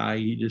to the guy,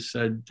 he just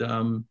said,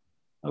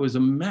 I was a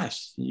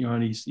mess,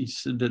 and he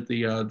said that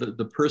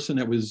the person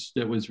that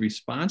was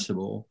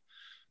responsible,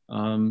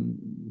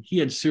 he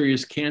had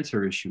serious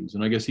cancer issues,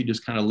 and I guess he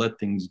just kind of let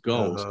things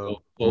go.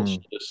 So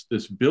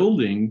this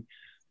building,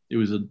 it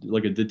was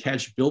like a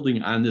detached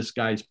building on this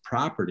guy's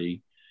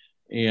property,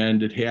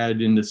 and it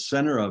had in the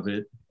center of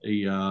it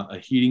a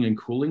heating and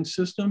cooling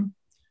system,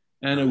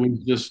 and it was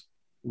just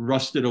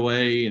rusted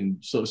away, and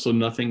so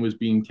nothing was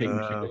being taken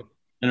care of.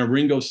 And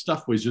Ringo's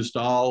stuff was just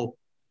all,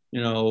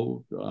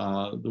 the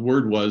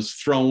word was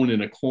thrown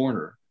in a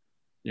corner,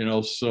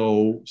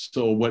 So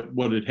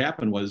what had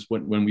happened was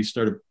when we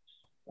started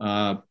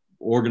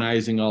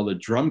organizing all the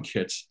drum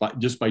kits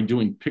by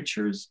doing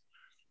pictures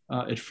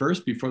at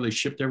first before they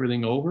shipped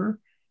everything over,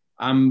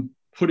 I'm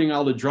putting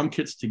all the drum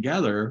kits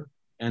together,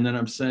 and then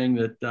I'm saying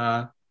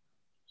that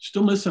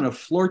still missing a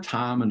floor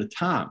tom and a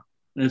tom,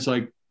 and it's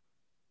like,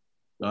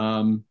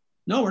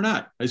 no, we're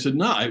not. I said,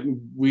 no,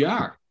 we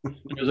are. I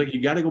was like,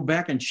 you got to go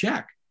back and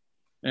check.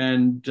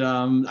 And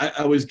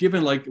I was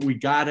given like, we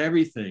got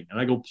everything. And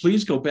I go,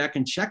 please go back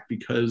and check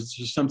because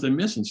there's something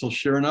missing. So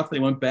sure enough, they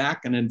went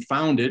back and then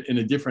found it in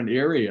a different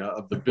area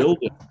of the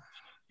building.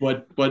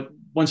 But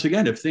once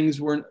again, if things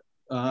weren't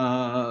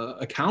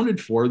accounted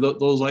for,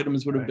 those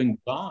items would have been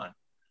gone.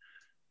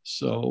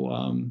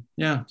 So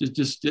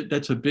just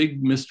that's a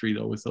big mystery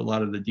though, with a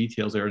lot of the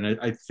details there. And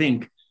I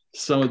think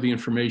some of the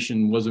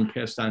information wasn't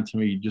passed on to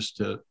me just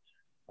to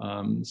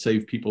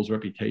save people's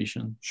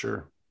reputation.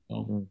 Sure.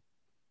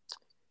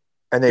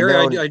 And they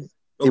Gary, know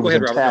it was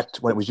intact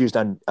when it was used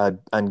on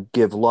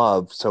Give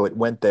Love, so it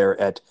went there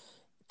at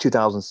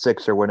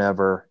 2006 or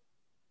whenever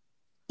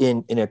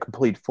in a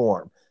complete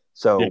form.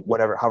 So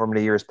however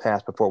many years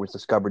passed before it was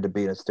discovered to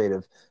be in a state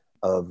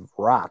of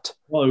rot.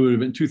 Well, it would have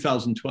been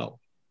 2012.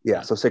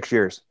 Yeah, so 6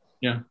 years.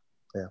 Yeah.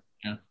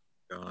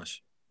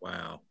 Gosh,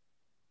 wow.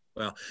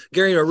 Well,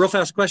 Gary, a real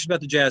fast question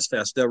about the Jazz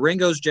Fest.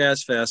 Ringo's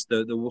Jazz Fest,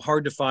 the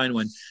hard to find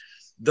one.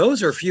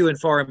 Those are few and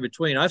far in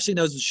between. I've seen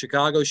those at the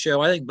Chicago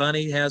show. I think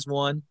Bunny has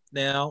one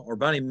now, or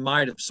Bunny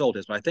might have sold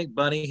his, but I think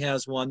Bunny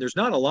has one. There's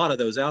not a lot of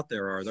those out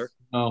there, are there?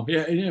 Oh,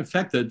 yeah. In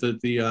fact,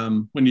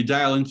 the when you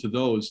dial into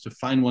those, to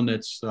find one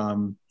that's,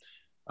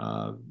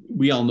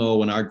 we all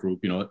know in our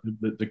group,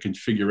 the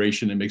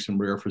configuration that makes them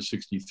rare for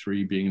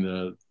 63 being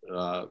the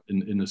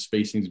in the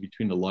spacings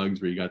between the lugs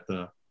where you got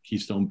the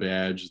Keystone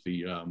badge,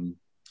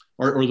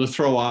 or the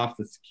throw off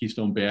the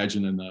Keystone badge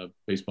and then the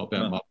baseball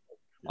bat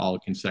all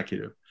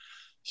consecutive.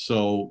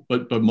 So,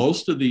 but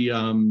most of the,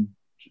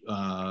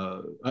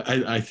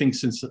 I think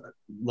since a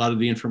lot of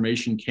the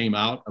information came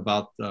out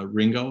about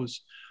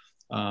Ringo's,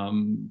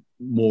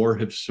 more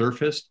have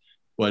surfaced,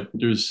 but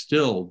there's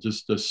still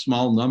just a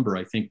small number.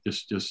 I think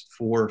just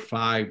 4 or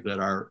 5 that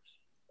are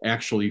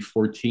actually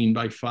 14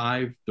 by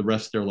 5. The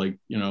rest are like,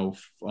 the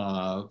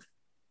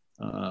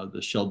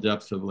shell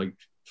depth of like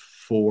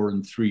 4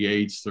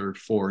 3/8 or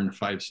 4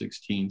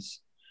 5/16.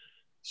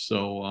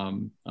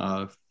 So,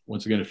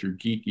 once again, if you're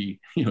geeky,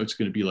 it's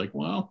going to be like,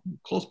 well,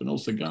 close but no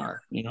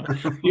cigar. The other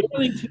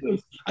thing too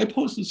is I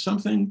posted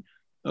something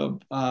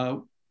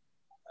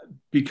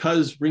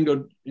because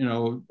Ringo,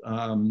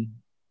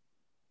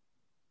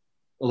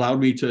 allowed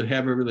me to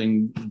have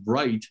everything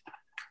right.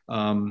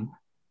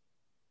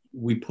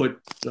 We put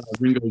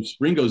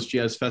Ringo's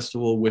Jazz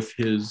Festival with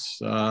his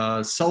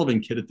Sullivan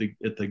kit at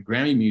the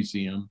Grammy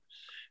Museum,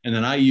 and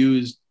then I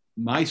used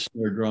my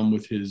snare drum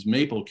with his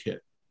maple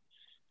kit.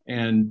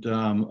 And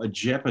a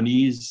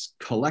Japanese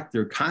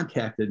collector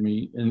contacted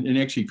me and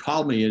actually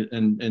called me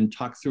and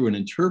talked through an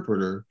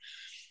interpreter.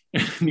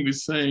 And he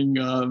was saying,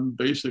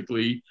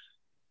 basically,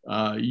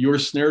 your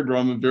snare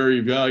drum is very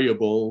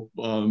valuable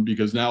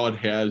because now it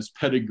has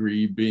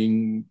pedigree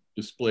being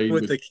displayed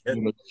With with the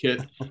kit. the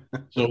kit.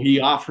 So he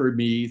offered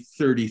me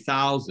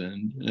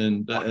 30,000,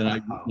 and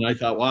I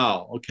thought,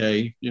 wow,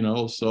 okay,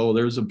 so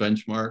there's a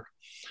benchmark.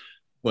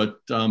 But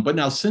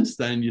now since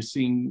then, you've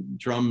seen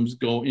drums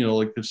go,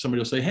 like if somebody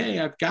will say, hey,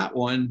 I've got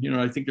one,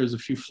 I think there's a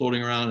few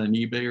floating around on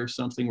eBay or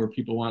something where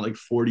people want like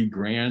 40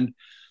 grand.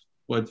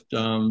 But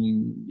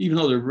even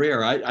though they're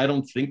rare, I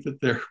don't think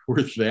that they're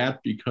worth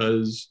that,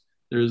 because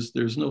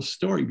there's no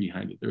story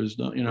behind it. There's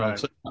no, Right.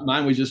 So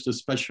mine was just a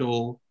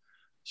special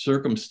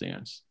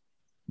circumstance.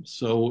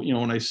 So,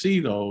 when I see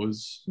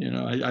those,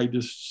 I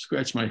just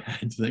scratch my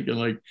head thinking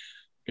like,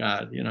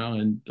 God,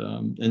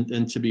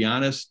 and to be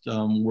honest,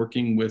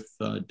 working with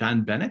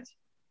Don Bennett,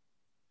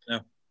 yeah.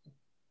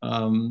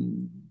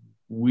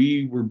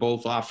 We were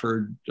both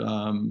offered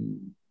a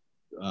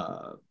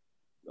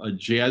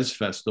jazz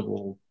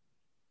festival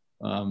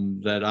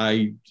that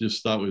I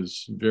just thought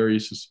was very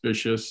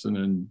suspicious. And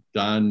then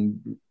Don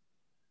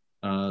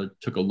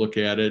took a look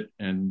at it,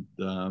 and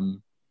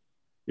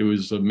it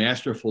was a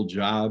masterful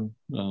job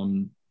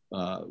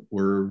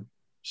where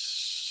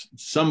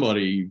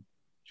somebody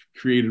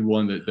created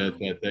one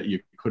that you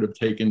could have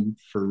taken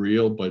for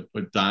real, but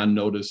Don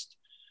noticed,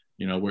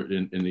 we're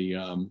in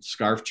the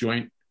scarf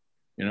joint,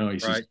 he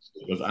says,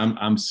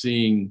 I'm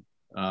seeing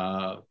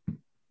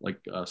like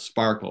a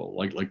sparkle,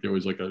 like there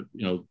was like a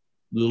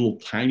little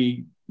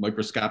tiny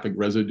microscopic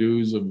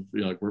residues of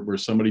like where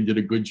somebody did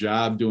a good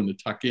job doing the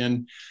tuck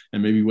in,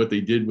 and maybe what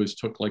they did was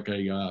took like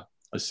a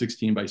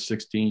 16 by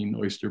 16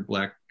 oyster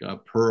black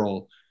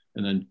pearl,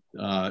 and then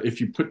if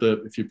you put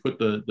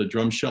the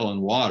drum shell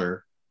in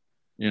water,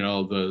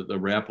 the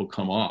wrap will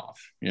come off,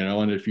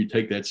 and if you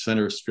take that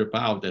center strip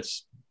out,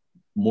 that's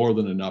more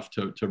than enough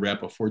to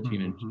wrap a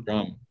 14-inch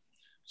drum.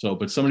 So,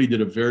 but somebody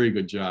did a very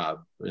good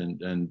job,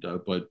 and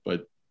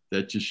but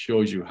that just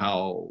shows you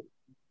how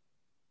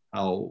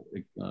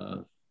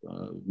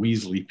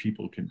weaselly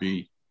people can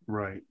be.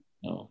 Right.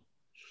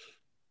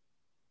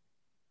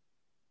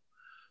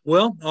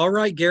 Well, all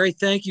right, Gary,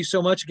 thank you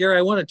so much. Gary,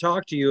 I want to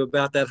talk to you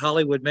about that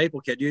Hollywood Maple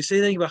kit. Do you see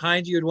anything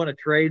behind you you'd want to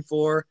trade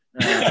for?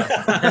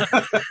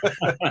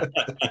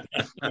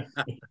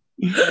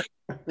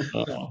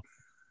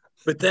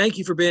 But thank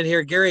you for being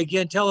here. Gary,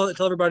 again, tell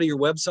everybody your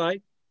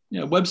website.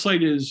 Yeah,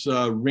 website is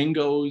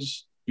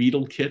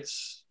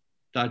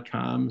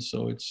ringosbeetlekits.com.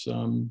 So it's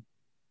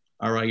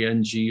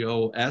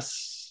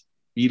RINGOS,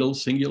 Beetle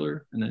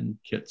singular, and then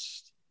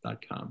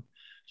kits.com.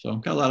 So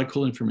I've got a lot of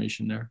cool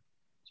information there.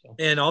 So.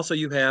 And also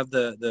you have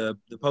the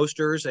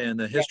posters and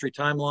the history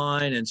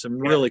timeline and some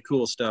really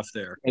cool stuff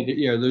there.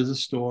 Yeah, there's a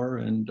store,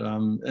 and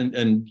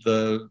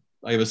I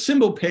have a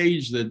symbol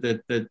page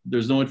that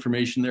there's no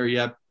information there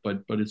yet,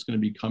 but it's going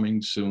to be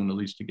coming soon, at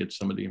least to get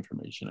some of the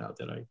information out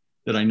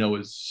that I know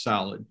is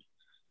solid.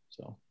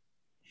 So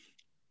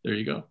there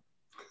you go.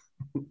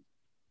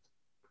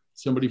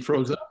 Somebody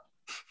froze up.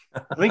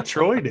 I think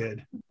Troy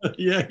did.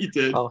 Yeah, he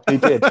did. Oh, he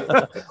did.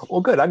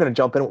 Well, good. I'm going to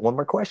jump in with one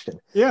more question.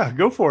 Yeah,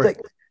 go for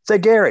it. Say,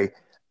 Gary,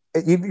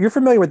 you're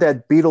familiar with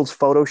that Beatles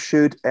photo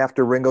shoot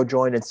after Ringo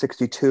joined in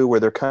 '62, where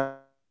they're kind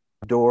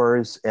of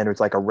doors and there's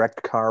like a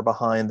wrecked car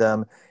behind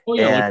them. Oh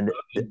yeah, and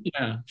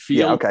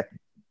yeah, okay.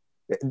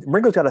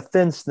 Ringo's got a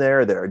thin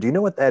snare there. Do you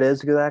know what that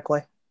is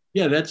exactly?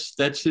 Yeah,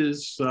 that's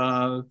his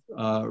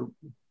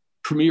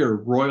Premier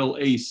Royal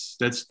Ace.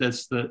 That's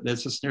the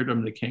snare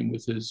drum that came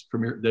with his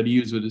Premier, that he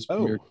used with his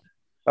Premier.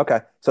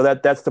 Okay, so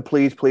that's the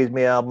Please Please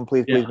Me album,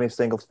 Please Please Me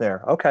single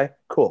snare. Okay,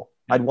 cool.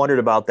 I'd wondered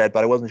about that,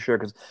 but I wasn't sure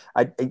because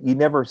you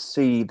never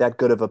see that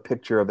good of a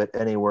picture of it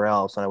anywhere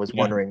else, and I was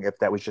wondering if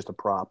that was just a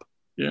prop.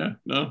 Yeah,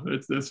 no,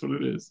 that's what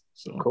it is.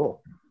 So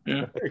cool.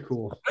 Yeah, very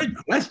cool. Good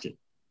question.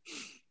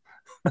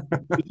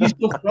 He's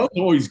still frozen.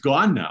 Oh, he's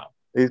gone now.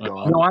 He's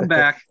gone. No, I'm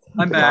back.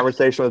 The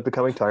conversation was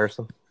becoming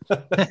tiresome.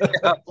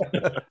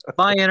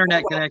 My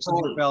internet connection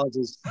here, fellas,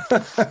 is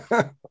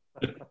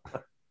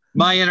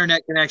my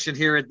internet connection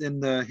here in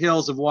the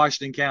hills of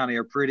Washington County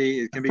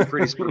it can be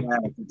pretty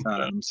sporadic at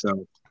times.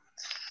 So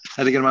I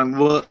had to get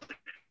my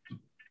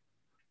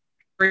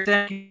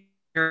thank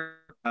you.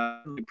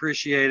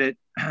 Appreciate it.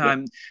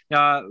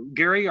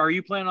 Gary, are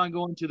you planning on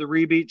going to the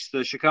Rebeats,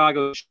 the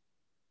Chicago?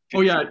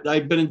 Oh yeah,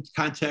 I've been in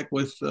contact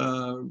with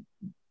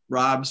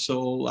Rob,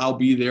 so I'll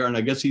be there. And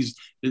I guess he's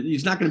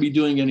not going to be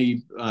doing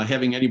any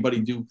having anybody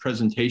do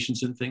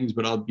presentations and things,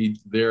 but I'll be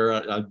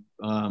there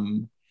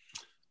along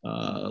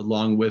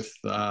with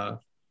who?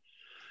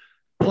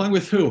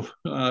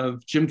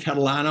 Jim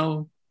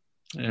Catalano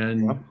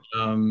and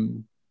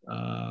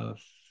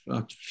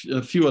a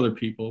few other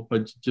people,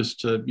 but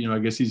just to, I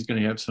guess he's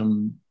going to have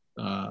some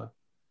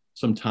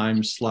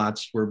time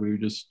slots where we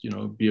just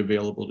be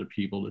available to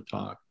people to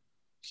talk.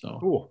 So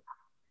cool.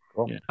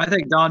 Yeah. I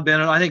think Don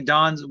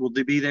will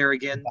be there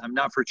again. I'm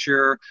not for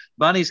sure.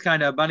 Bunny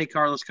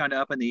Carlos kind of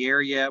up in the air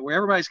yet, where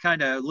everybody's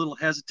kind of a little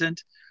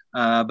hesitant.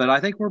 But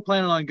I think we're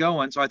planning on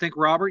going. So I think,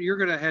 Robert, you're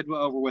going to head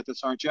over with us,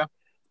 aren't you?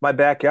 My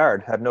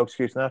backyard. I have no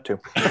excuse not to.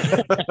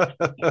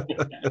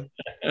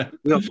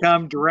 We'll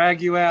come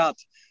drag you out.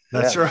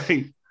 That's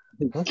right.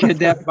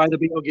 Kidnapped by the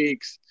Beetle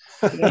Geeks.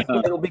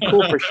 It'll be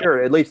cool for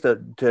sure. At least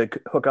to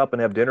hook up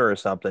and have dinner or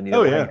something. You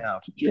know, hang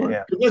out. Sure.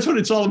 Yeah. That's what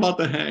it's all about,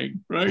 the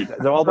hang, right?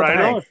 They're all about the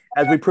hang,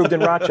 as we proved in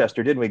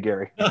Rochester, didn't we,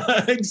 Gary?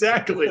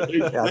 Exactly.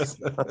 Yes.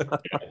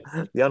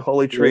 The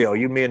unholy trio,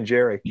 you, me, and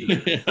Jerry.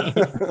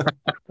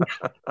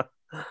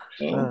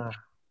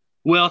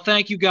 Well,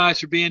 thank you guys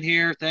for being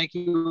here. Thank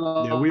you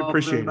all we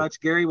appreciate very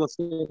much, Gary. We'll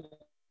see you.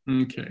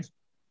 Okay.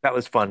 That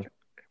was fun.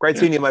 Great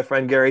seeing you, my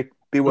friend Gary.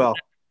 Be well.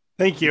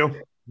 Thank you.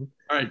 All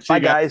right. Bye,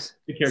 guys.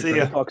 Take care. See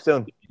ya. Talk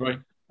soon. Right.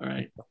 All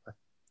right.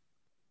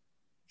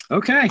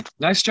 Okay.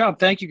 Nice job.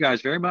 Thank you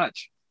guys very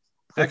much.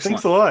 Thanks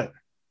a lot.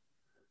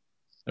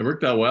 That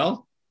worked out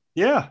well.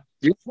 Yeah.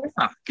 Yeah,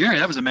 Gary,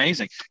 that was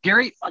amazing.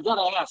 Gary, I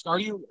gotta ask,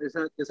 is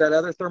that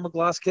other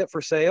thermoglass kit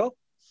for sale?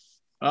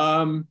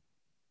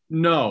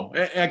 No,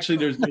 actually,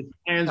 there's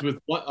plans with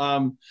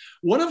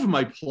one of them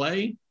I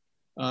play.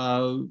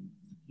 The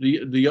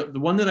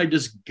one that I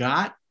just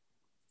got.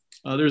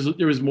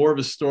 There was more of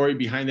a story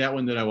behind that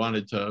one that I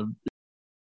wanted to